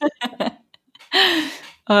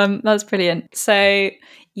 That's brilliant. So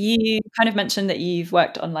you kind of mentioned that you've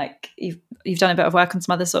worked on you've done a bit of work on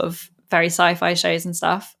some other sort of very sci-fi shows and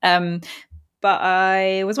stuff. But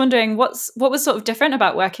I was wondering what was sort of different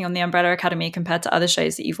about working on the Umbrella Academy compared to other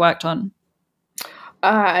shows that you've worked on?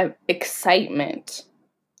 Excitement.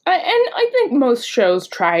 And I think most shows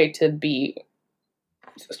try to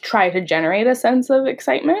generate a sense of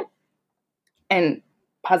excitement and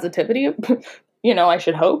positivity. I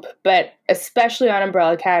should hope. But especially on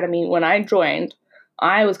Umbrella Academy, when I joined,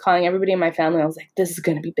 I was calling everybody in my family. I was like, this is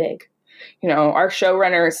going to be big. Our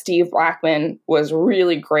showrunner, Steve Blackman, was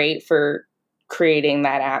really great for creating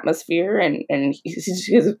that atmosphere. And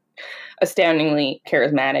he's astoundingly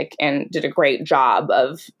charismatic and did a great job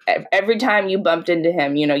of every time you bumped into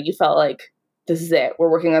him, you felt like, this is it.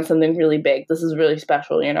 We're working on something really big. This is really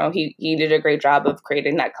special. He did a great job of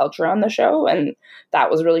creating that culture on the show. And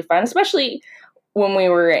that was really fun, especially when we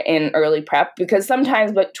were in early prep, because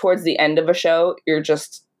sometimes, but towards the end of a show, you're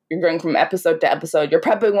going from episode to episode. You're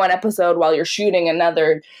prepping one episode while you're shooting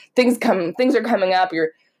another. Things are coming up.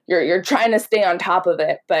 You're trying to stay on top of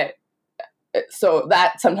it. But so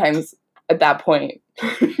that sometimes at that point,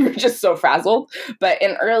 you're just so frazzled. But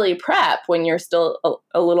in early prep, when you're still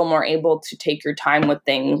a little more able to take your time with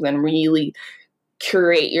things and really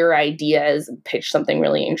curate your ideas and pitch something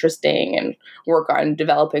really interesting and work on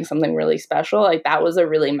developing something really special, like that was a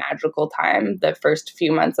really magical time. The first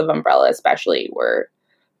few months of Umbrella especially were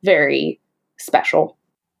very special.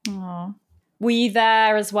 Aww. Were you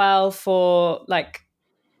there as well for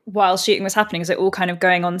while shooting was happening? Is it all kind of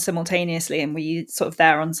going on simultaneously, and were you sort of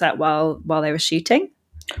there on set while they were shooting?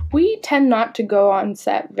 We tend not to go on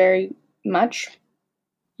set very much.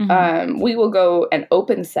 Mm-hmm. We will go and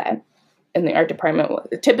open set in the art department.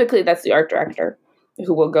 Typically, that's the art director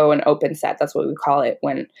who will go and open set. That's what we call it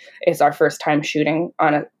when it's our first time shooting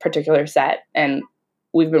on a particular set. And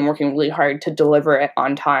we've been working really hard to deliver it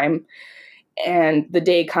on time. And the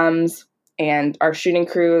day comes and our shooting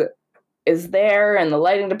crew is there and the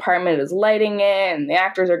lighting department is lighting it and the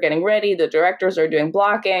actors are getting ready. The directors are doing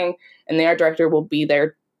blocking and the art director will be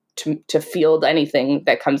there to field anything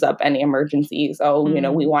that comes up, any emergencies. Oh,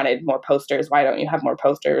 we wanted more posters. Why don't you have more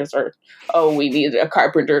posters? Or, oh, we need a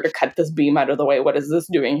carpenter to cut this beam out of the way. What is this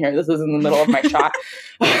doing here? This is in the middle of my shot.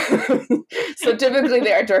 So typically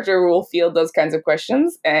the art director will field those kinds of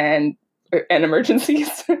questions and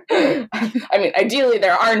emergencies. I mean, ideally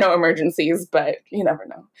there are no emergencies, but you never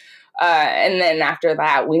know. And then after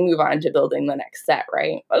that, we move on to building the next set,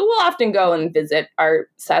 right? But we'll often go and visit our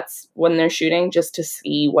sets when they're shooting just to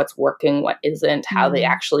see what's working, what isn't, how they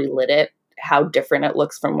actually lit it, how different it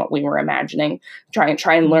looks from what we were imagining. Try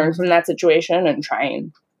and learn from that situation and try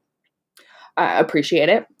and appreciate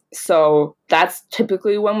it. So that's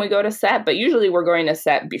typically when we go to set, but usually we're going to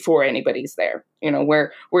set before anybody's there.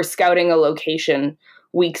 We're scouting a location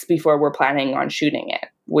weeks before we're planning on shooting it.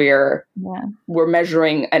 We're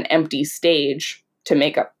measuring an empty stage to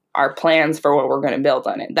make up our plans for what we're going to build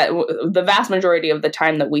on it. That the vast majority of the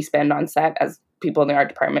time that we spend on set as people in the art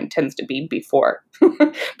department tends to be before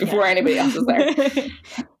anybody else is there.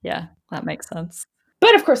 Yeah, that makes sense.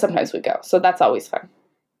 But of course, sometimes we go, so that's always fun.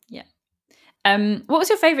 Yeah. What was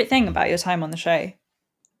your favorite thing about your time on the show?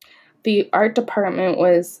 The art department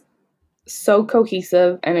was so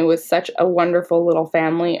cohesive and it was such a wonderful little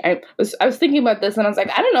family. I was thinking about this and I was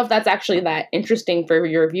like, I don't know if that's actually that interesting for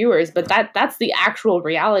your viewers, but that's the actual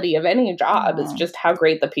reality of any job. Is just how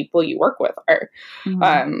great the people you work with are.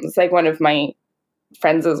 It's like one of my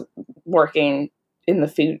friends is working in the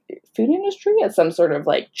food industry at some sort of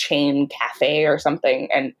like chain cafe or something,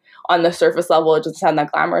 and on the surface level, it doesn't sound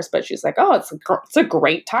that glamorous, but she's like, oh, it's a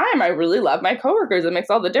great time. I really love my coworkers. It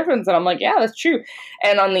makes all the difference. And I'm like, yeah, that's true.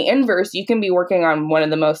 And on the inverse, you can be working on one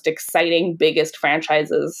of the most exciting, biggest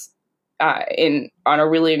franchises on a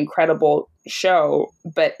really incredible show,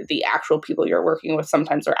 but the actual people you're working with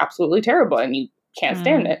sometimes are absolutely terrible and you can't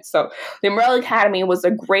stand it. So the Umbrella Academy was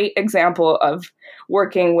a great example of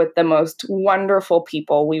working with the most wonderful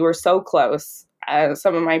people. We were so close.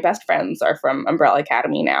 Some of my best friends are from Umbrella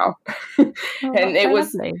Academy now. And it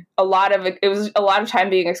was a lot of time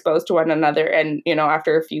being exposed to one another. And,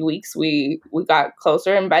 after a few weeks, we got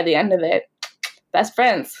closer. And by the end of it, best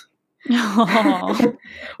friends.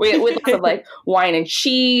 we lots of like wine and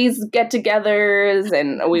cheese get-togethers,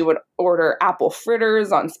 and we would order apple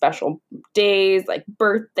fritters on special days like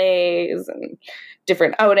birthdays and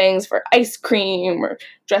different outings for ice cream or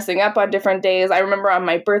dressing up on different days. I remember on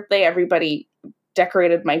my birthday, everybody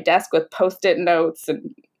decorated my desk with Post-it notes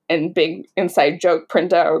and big inside joke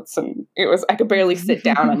printouts, and I could barely sit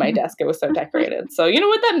down on my desk. It was so decorated. So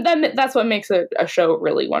that's what makes a show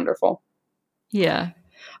really wonderful. Yeah.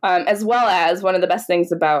 As well as one of the best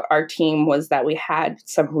things about our team was that we had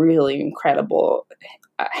some really incredible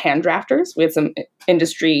hand drafters. We had some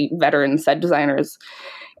industry veteran set designers.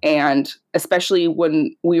 And especially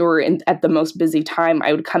when we were at the most busy time,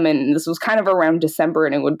 I would come in, and this was kind of around December,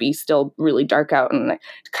 and it would be still really dark out. And I'd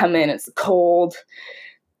come in, it's cold.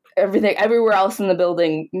 everywhere else in the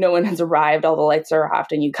building, no one has arrived, all the lights are off,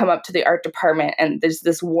 and you come up to the art department and there's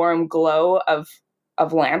this warm glow of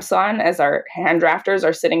lamps on as our hand drafters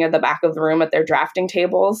are sitting at the back of the room at their drafting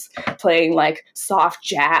tables, playing like soft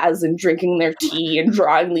jazz and drinking their tea and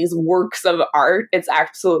drawing these works of art. It's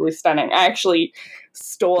absolutely stunning. I actually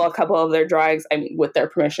stole a couple of their drawings, I mean, with their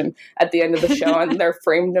permission, at the end of the show, and they're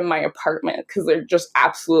framed in my apartment because they're just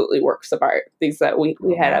absolutely works of art. These we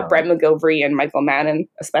had Brett McGilvery and Michael Mannon,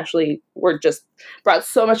 especially, were just brought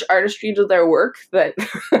so much artistry to their work that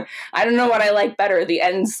I don't know what I like better, the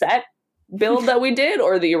end set build that we did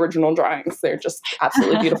or the original drawings. They're just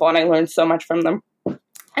absolutely beautiful, and I learned so much from them.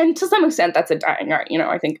 And to some extent, that's a dying art.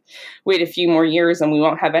 I think wait a few more years and we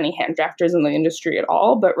won't have any hand drafters in the industry at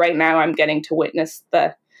all. But right now, I'm getting to witness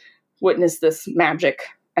this magic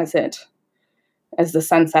as the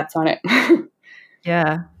sun sets on it.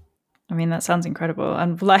 Yeah. I mean, that sounds incredible,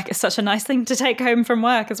 and like it's such a nice thing to take home from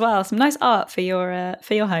work as well. Some nice art for your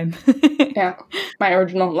home. Yeah, my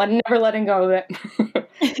original. Never letting go of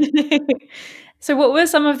it. So, what were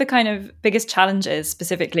some of the kind of biggest challenges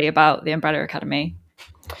specifically about the Umbrella Academy?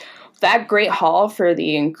 That great hall for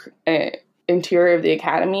the interior of the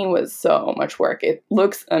academy was so much work. It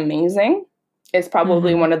looks amazing. It's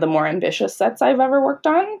probably one of the more ambitious sets I've ever worked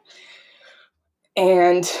on,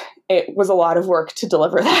 and it was a lot of work to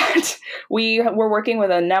deliver that. We were working with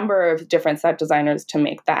a number of different set designers to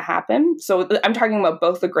make that happen. So I'm talking about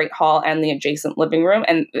both the Great Hall and the adjacent living room.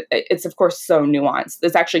 And it's, of course, so nuanced.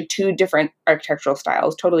 There's actually two different architectural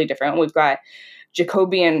styles, totally different. We've got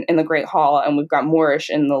Jacobean in the Great Hall, and we've got Moorish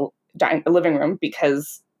in the living room,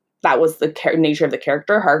 because that was the nature of the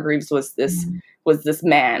character. Hargreaves was this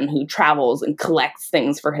man who travels and collects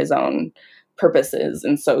things for his own purposes,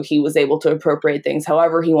 and so he was able to appropriate things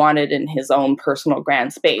however he wanted in his own personal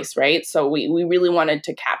grand space, right? So we really wanted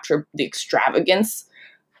to capture the extravagance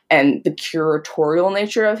and the curatorial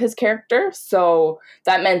nature of his character. So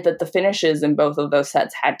that meant that the finishes in both of those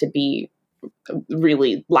sets had to be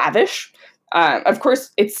really lavish. Of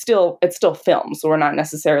course, it's still film, so we're not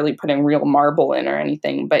necessarily putting real marble in or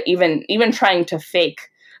anything. But even trying to fake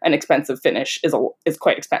an expensive finish is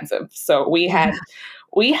quite expensive. So we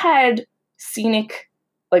had scenic,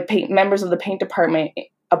 like, members of the paint department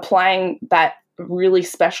applying that really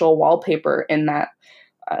special wallpaper in that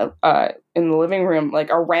in the living room, like,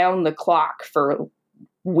 around the clock for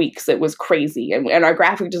weeks. It was crazy, and our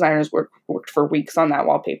graphic designers worked for weeks on that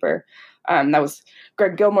wallpaper. That was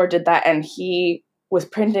Greg Gilmore did that, and he was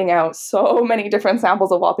printing out so many different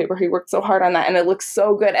samples of wallpaper. He worked so hard on that, and it looks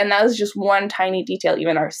so good. And that was just one tiny detail.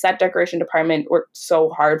 Even our set decoration department worked so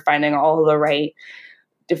hard finding all of the right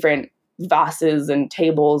different vases and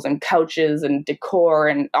tables and couches and decor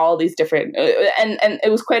and all these different and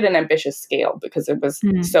it was quite an ambitious scale because it was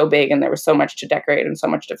so big, and there was so much to decorate and so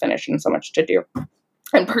much to finish and so much to do.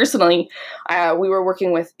 And personally, we were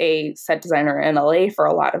working with a set designer in LA for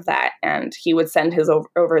a lot of that, and he would send his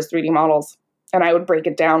over his 3D models, and I would break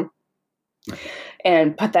it down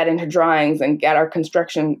and put that into drawings and get our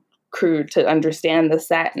construction crew to understand the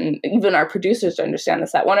set, and even our producers to understand the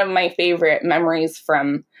set. One of my favorite memories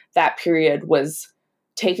from that period was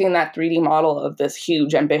taking that 3D model of this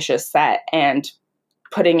huge, ambitious set and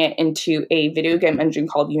putting it into a video game engine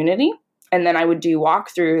called Unity. And then I would do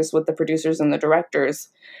walkthroughs with the producers and the directors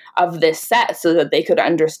of this set so that they could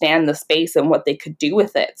understand the space and what they could do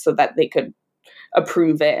with it, so that they could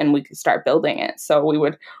approve it and we could start building it. So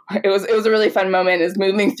it was a really fun moment, is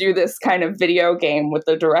moving through this kind of video game with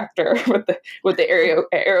the director with the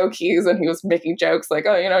arrow keys, and he was making jokes like,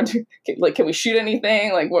 oh, can we shoot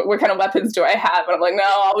anything? Like, what kind of weapons do I have? And I'm like, no,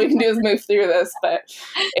 all we can do is move through this. But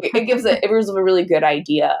it gives a really good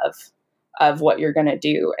idea of what you're going to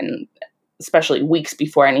do, and especially weeks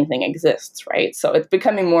before anything exists, right? So it's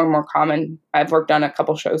becoming more and more common. I've worked on a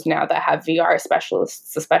couple shows now that have VR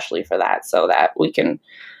specialists, especially for that, so that we can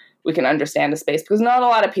understand a space, because not a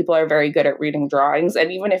lot of people are very good at reading drawings.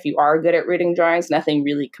 And even if you are good at reading drawings, nothing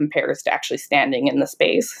really compares to actually standing in the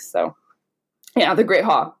space. So yeah, the Great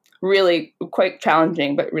Hall, really quite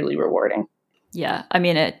challenging, but really rewarding. Yeah, I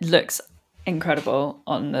mean, it looks incredible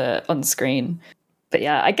on the screen. But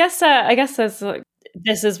yeah, I guess there's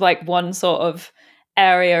this is like one sort of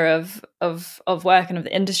area of work and of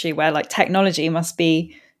the industry where like technology must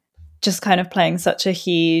be just kind of playing such a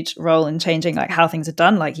huge role in changing like how things are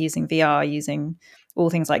done, like using VR, using all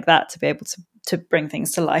things like that to be able to bring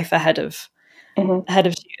things to life ahead of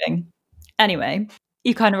shooting. Anyway,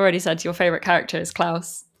 you kind of already said your favorite character is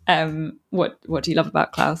Klaus. What do you love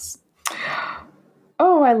about Klaus?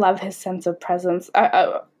 Oh, I love his sense of presence.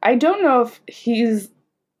 I don't know if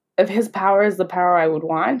his power is the power I would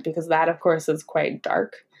want, because that, of course, is quite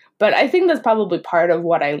dark. But I think that's probably part of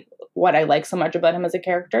what I like so much about him as a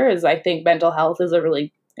character is I think mental health is a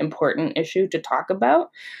really important issue to talk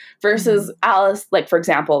about versus Alice, like for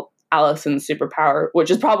example, Allison's superpower,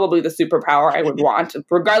 which is probably the superpower I would want,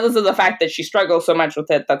 regardless of the fact that she struggles so much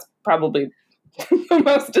with it. That's probably the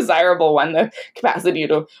most desirable one, the capacity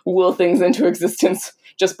to will things into existence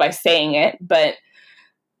just by saying it. But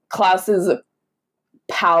Klaus's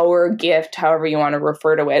power gift, however you want to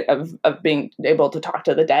refer to it, of being able to talk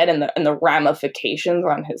to the dead and the ramifications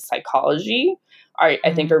on his psychology I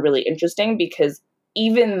think are really interesting, because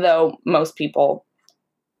even though most people,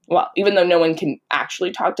 even though no one can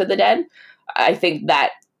actually talk to the dead, I think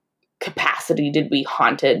that capacity to be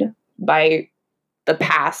haunted by the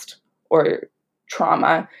past or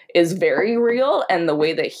trauma is very real, and the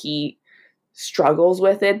way that he struggles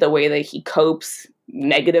with it, the way that he copes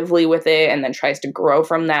negatively with it and then tries to grow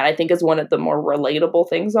from that, I think is one of the more relatable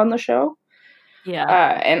things on the show.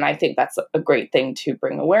 Yeah. And I think that's a great thing to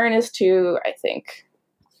bring awareness to. I think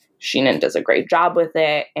Sheenan does a great job with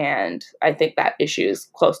it, and I think that issue is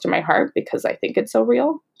close to my heart because I think it's so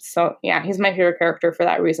real. So yeah, he's my favorite character for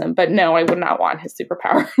that reason. But no, I would not want his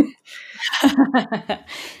superpower.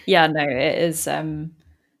 Yeah, no, it is.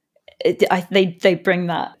 They bring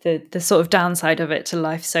that the sort of downside of it to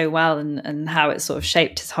life so well, and how it sort of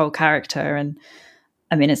shaped his whole character. And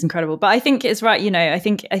I mean, it's incredible. But I think it's right. I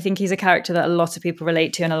think he's a character that a lot of people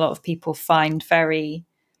relate to, and a lot of people find very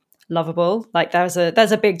lovable. Like there's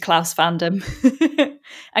a big Klaus fandom,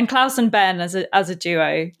 and Klaus and Ben as a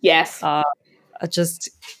duo, yes, are just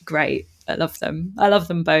great. I love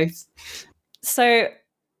them both. So,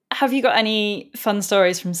 have you got any fun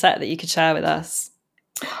stories from set that you could share with us?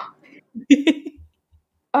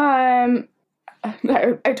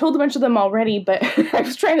 I told a bunch of them already, but I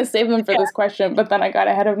was trying to save them for this question, but then I got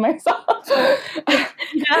ahead of myself. I've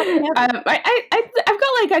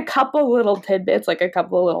got like a couple little tidbits, like a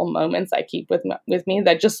couple little moments I keep with me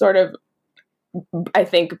that just sort of, I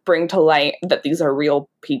think, bring to light that these are real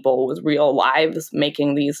people with real lives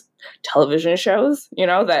making these television shows,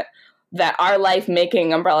 that our life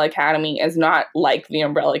making Umbrella Academy is not like the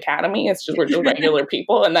Umbrella Academy. It's just, we're just regular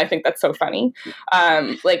people. And I think that's so funny.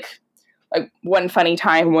 Like one funny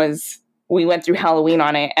time was we went through Halloween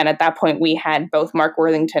on it. And at that point we had both Mark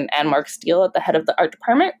Worthington and Mark Steele at the head of the art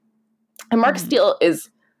department. And Mark Steele is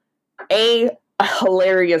a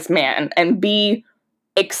hilarious man, and B,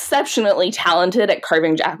 exceptionally talented at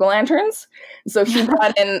carving jack-o'-lanterns. So he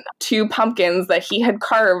brought in 2 pumpkins that he had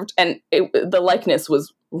carved, and the likeness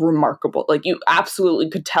was remarkable. Like, you absolutely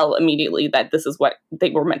could tell immediately that this is what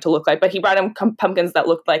they were meant to look like. But he brought in pumpkins that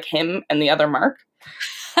looked like him and the other Mark.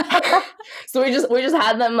 So we just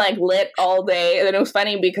had them like lit all day. And then it was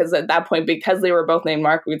funny because at that point, because they were both named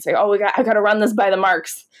Mark, we'd say, "Oh, I got to run this by the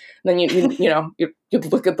Marks." And then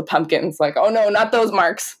you'd look at the pumpkins like, "Oh no, not those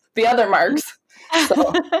Marks, the other Marks."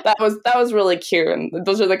 So that was really cute. And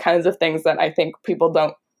those are the kinds of things that I think people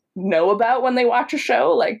don't know about when they watch a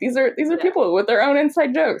show. Like these are people with their own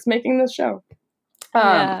inside jokes making this show.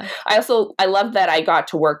 I love that I got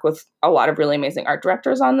to work with a lot of really amazing art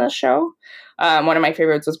directors on this show. One of my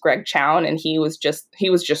favorites was Greg Chown, and he was just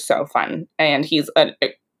so fun. And he's a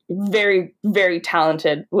very, very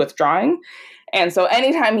talented with drawing. And so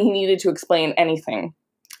anytime he needed to explain anything,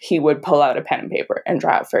 he would pull out a pen and paper and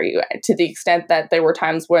draw it for you, to the extent that there were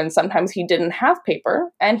times when sometimes he didn't have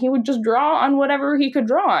paper and he would just draw on whatever he could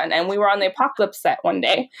draw on. And we were on the Apocalypse set one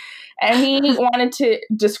day and he wanted to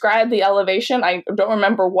describe the elevation. I don't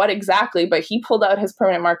remember what exactly, but he pulled out his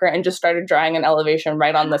permanent marker and just started drawing an elevation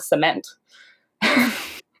right on the cement.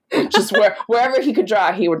 Just wherever he could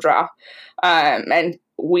draw, he would draw. And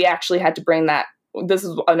we actually had to bring that. This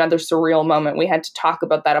is another surreal moment. We had to talk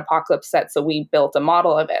about that Apocalypse set, so we built a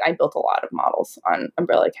model of it. I built a lot of models on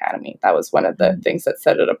Umbrella Academy. That was one of the things that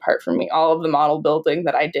set it apart for me. All of the model building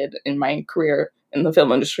that I did in my career in the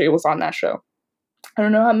film industry was on that show. I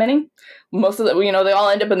don't know how many. Most of them, they all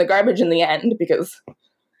end up in the garbage in the end because,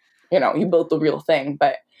 you built the real thing.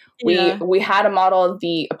 But we had a model of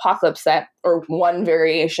the Apocalypse set, or one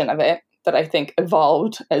variation of it, that I think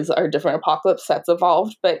evolved as our different Apocalypse sets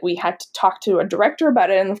evolved, but we had to talk to a director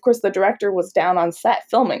about it. And of course the director was down on set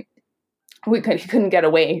filming. He couldn't get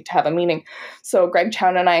away to have a meeting. So Greg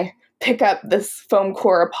Chown and I pick up this foam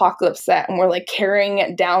core Apocalypse set and we're like carrying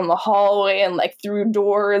it down the hallway and like through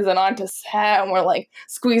doors and onto set, and we're like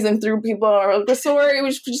squeezing through people. And we're like, sorry,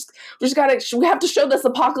 we have to show this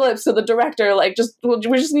Apocalypse to the director. Like, we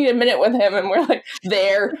just need a minute with him. And we're like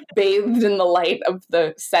there bathed in the light of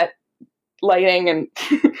the set lighting and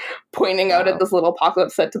pointing out at this little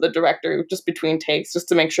Apocalypse set to the director just between takes, just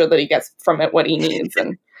to make sure that he gets from it what he needs.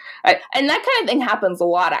 And And that kind of thing happens a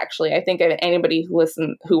lot, actually. I think anybody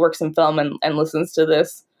who works in film and listens to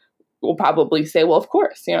this will probably say, well, of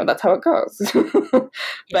course, that's how it goes.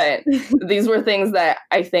 But these were things that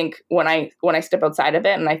I think when I step outside of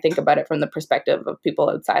it and I think about it from the perspective of people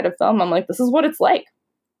outside of film, I'm like, this is what it's like.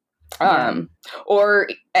 Or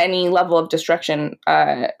any level of destruction.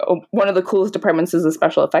 One of the coolest departments is the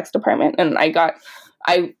special effects department. And I got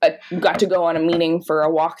to go on a meeting for a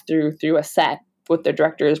walkthrough through a set with the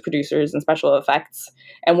directors, producers, and special effects.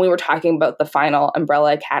 And we were talking about the final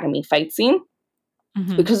Umbrella Academy fight scene.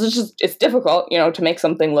 Mm-hmm. Because it's difficult, to make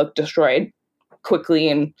something look destroyed quickly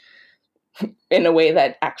and in a way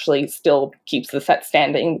that actually still keeps the set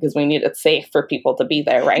standing, because we need it safe for people to be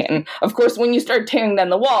there, right? And of course, when you start tearing down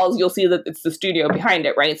the walls, you'll see that it's the studio behind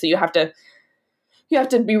it, right? So you have to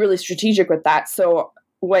be really strategic with that. So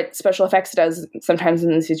what special effects does sometimes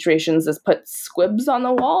in these situations is put squibs on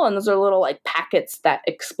the wall, and those are little like packets that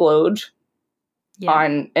explode.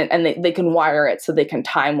 And they can wire it so they can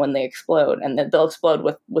time when they explode, and that they'll explode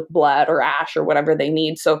with blood or ash or whatever they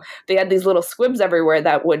need. So they had these little squibs everywhere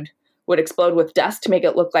that would explode with dust to make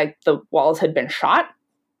it look like the walls had been shot.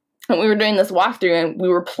 And we were doing this walkthrough and we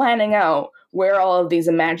were planning out where all of these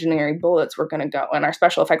imaginary bullets were going to go. And our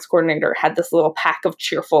special effects coordinator had this little pack of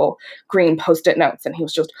cheerful green Post-it notes, and he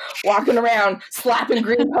was just walking around slapping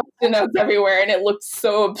green Post-it notes everywhere, and it looked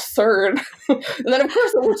so absurd. And then of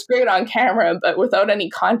course it looks great on camera, but without any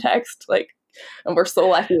context, and we're so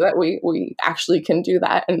lucky that we actually can do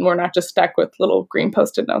that, and we're not just stuck with little green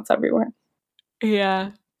Post-it notes everywhere.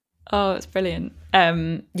 Yeah. Oh, it's brilliant.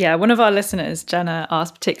 One of our listeners, Jenna,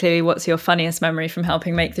 asked particularly, what's your funniest memory from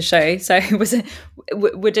helping make the show? So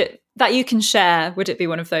would it that you can share, would it be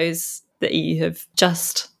one of those that you have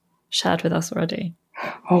just shared with us already?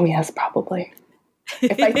 Oh, yes, probably.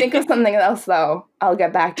 If I think of something else, though, I'll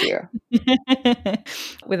get back to you.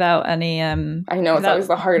 Without any... I know, it's always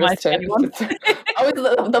the hardest to... always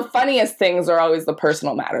the funniest things are always the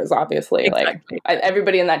personal matters, obviously. Exactly.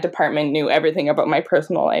 Everybody in that department knew everything about my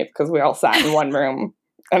personal life because we all sat in one room,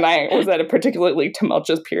 and I was at a particularly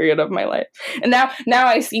tumultuous period of my life. And now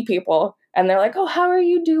I see people, and they're like, oh, how are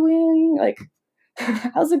you doing?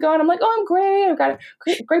 How's it going? I'm like, oh, I'm great. I've got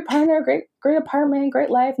a great partner, great apartment, great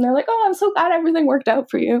life. And they're like, oh, I'm so glad everything worked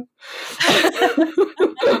out for you.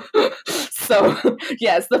 So,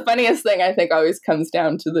 yes, the funniest thing I think always comes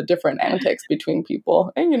down to the different antics between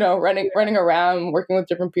people, and running around, working with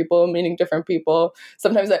different people, meeting different people.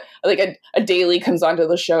 Sometimes a daily comes onto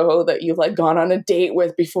the show that you've gone on a date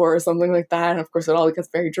with before or something like that. And of course, it all gets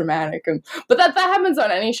very dramatic. But that happens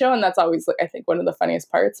on any show, and that's always I think one of the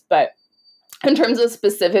funniest parts. But in terms of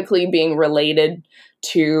specifically being related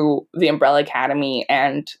to the Umbrella Academy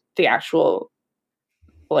and the actual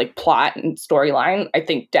plot and storyline, I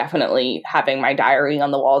think definitely having my diary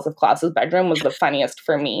on the walls of Klaus's bedroom was the funniest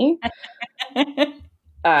for me.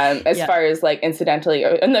 As far as incidentally,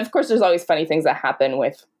 and of course there's always funny things that happen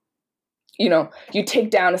with, you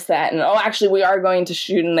take down a set and, oh, actually we are going to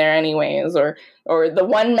shoot in there anyways, or the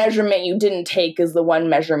one measurement you didn't take is the one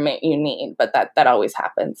measurement you need, but that always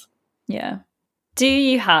happens. Yeah. Do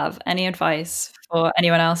you have any advice for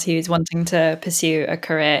anyone else who's wanting to pursue a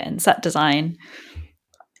career in set design?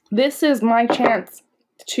 This is my chance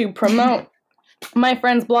to promote my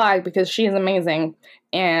friend's blog because she is amazing.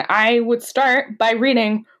 And I would start by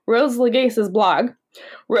reading Rose Legace's blog.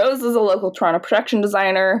 Rose is a local Toronto production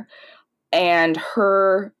designer, and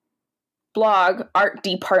her blog, Art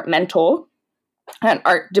Departmental, at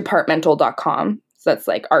artdepartmental.com. So that's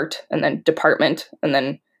art and then department and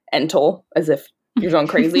then ental, as if you're going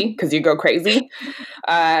crazy because you go crazy.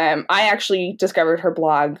 I actually discovered her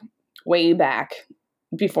blog way back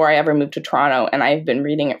before I ever moved to Toronto, and I've been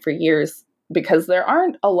reading it for years because there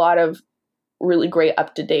aren't a lot of really great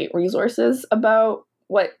up-to-date resources about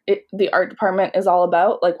what the art department is all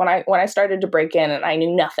about. When I started to break in, and I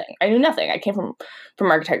knew nothing. I came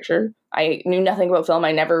from architecture. I knew nothing about film.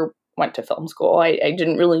 I never went to film school. I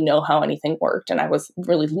didn't really know how anything worked, and I was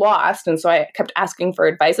really lost. And so I kept asking for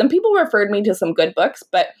advice, and people referred me to some good books,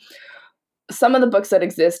 but some of the books that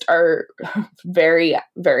exist are very,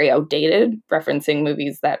 very outdated, referencing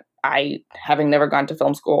movies that I, having never gone to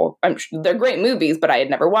film school, they're great movies, but I had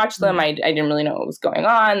never watched them. I didn't really know what was going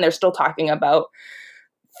on. They're still talking about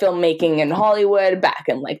filmmaking in Hollywood back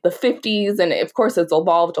in the 50s. And of course, it's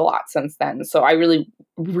evolved a lot since then. So I really,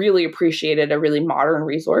 really appreciated a really modern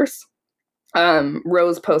resource.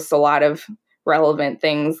 Rose posts a lot of relevant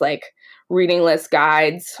things like reading list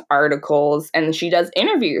guides, articles, and she does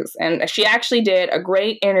interviews. And she actually did a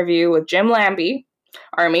great interview with Jim Lambie,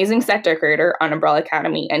 our amazing set decorator on Umbrella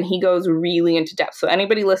Academy, and he goes really into depth. So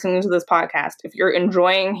anybody listening to this podcast, if you're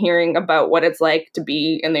enjoying hearing about what it's like to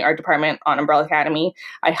be in the art department on Umbrella Academy,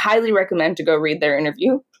 I highly recommend to go read their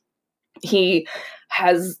interview. He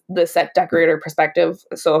has the set decorator perspective,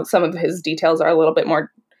 so some of his details are a little bit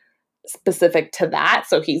more specific to that.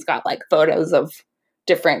 So he's got like photos of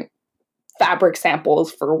different fabric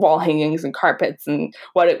samples for wall hangings and carpets and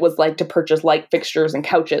what it was like to purchase light fixtures and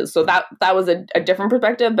couches. So that was a different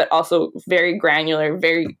perspective, but also very granular,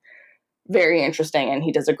 very, very interesting. And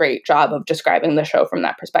he does a great job of describing the show from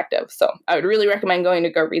that perspective. So I would really recommend going to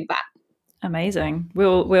go read that. Amazing.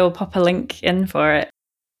 We'll pop a link in for it.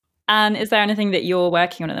 And is there anything that you're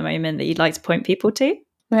working on at the moment that you'd like to point people to?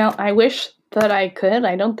 Well, I wish that I could.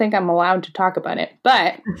 I don't think I'm allowed to talk about it,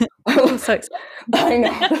 but so I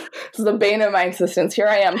know. This is the bane of my existence. Here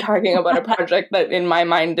I am talking about a project that in my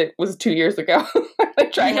mind it was 2 years ago.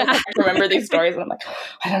 Like trying to remember these stories, and I'm like,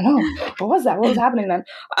 I don't know. What was that? What was happening then?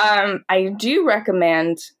 I do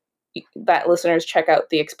recommend that listeners check out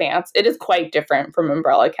The Expanse. It is quite different from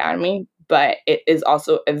Umbrella Academy, but it is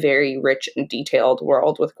also a very rich and detailed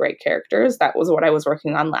world with great characters. That was what I was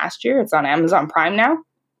working on last year. It's on Amazon Prime now.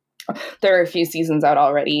 There are a few seasons out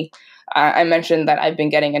already. I mentioned that I've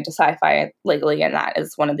been getting into sci-fi lately, and that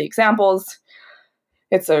is one of the examples.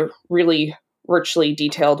 It's a really richly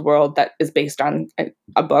detailed world that is based on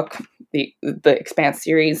a book, the Expanse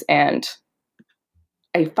series, and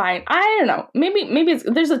I find, I don't know, maybe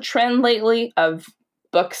there's a trend lately of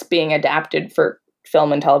books being adapted for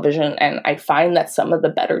film and television, and I find that some of the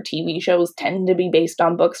better TV shows tend to be based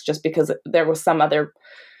on books just because there was some other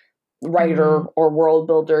writer or world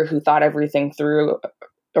builder who thought everything through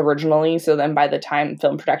originally. So then by the time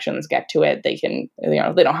film productions get to it, they can, they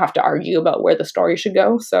don't have to argue about where the story should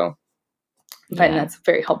go. So I find that's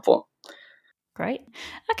very helpful. Great.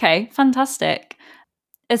 Okay, fantastic.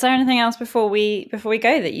 Is there anything else before we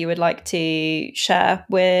go that you would like to share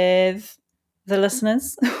with the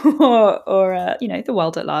listeners or the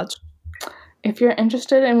world at large? If you're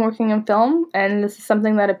interested in working in film and this is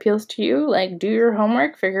something that appeals to you, like do your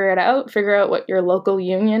homework, figure out what your local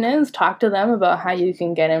union is, talk to them about how you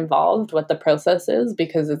can get involved, what the process is,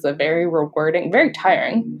 because it's a very rewarding, very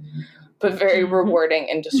tiring, but very rewarding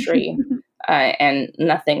industry. And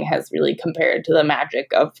nothing has really compared to the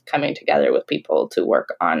magic of coming together with people to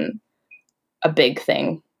work on a big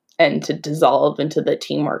thing and to dissolve into the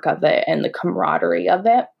teamwork of it and the camaraderie of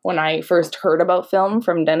it. When I first heard about film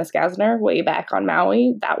from Dennis Gassner way back on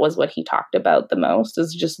Maui, that was what he talked about the most,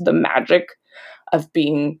 is just the magic of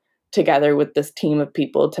being together with this team of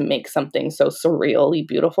people to make something so surreally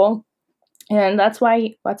beautiful. And that's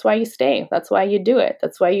why you stay. That's why you do it.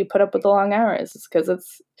 That's why you put up with the long hours. It's because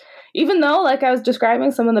it's, even though, like I was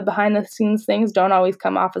describing, some of the behind the scenes things don't always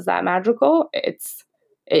come off as that magical,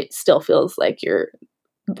 it still feels like you're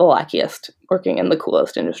the luckiest working in the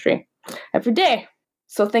coolest industry every day.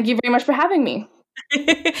 So thank you very much for having me.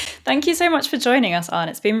 Thank you so much for joining us, Anne.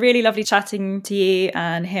 It's been really lovely chatting to you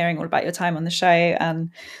and hearing all about your time on the show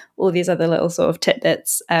and all these other little sort of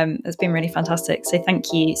tidbits. It's been really fantastic. So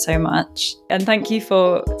thank you so much. And thank you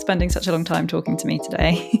for spending such a long time talking to me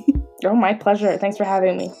today. Oh, my pleasure. Thanks for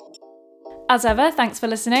having me. As ever, thanks for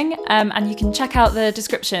listening. And you can check out the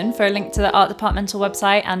description for a link to the art departmental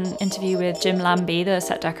website and interview with Jim Lambie, the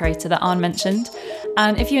set decorator that Arne mentioned.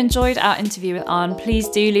 And if you enjoyed our interview with Arne, please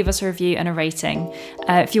do leave us a review and a rating.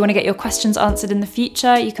 If you want to get your questions answered in the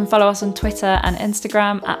future, you can follow us on Twitter and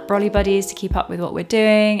Instagram at BrollyBuddies to keep up with what we're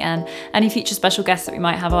doing and any future special guests that we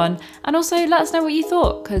might have on. And also let us know what you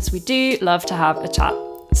thought, because we do love to have a chat.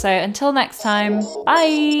 So until next time,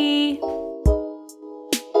 bye!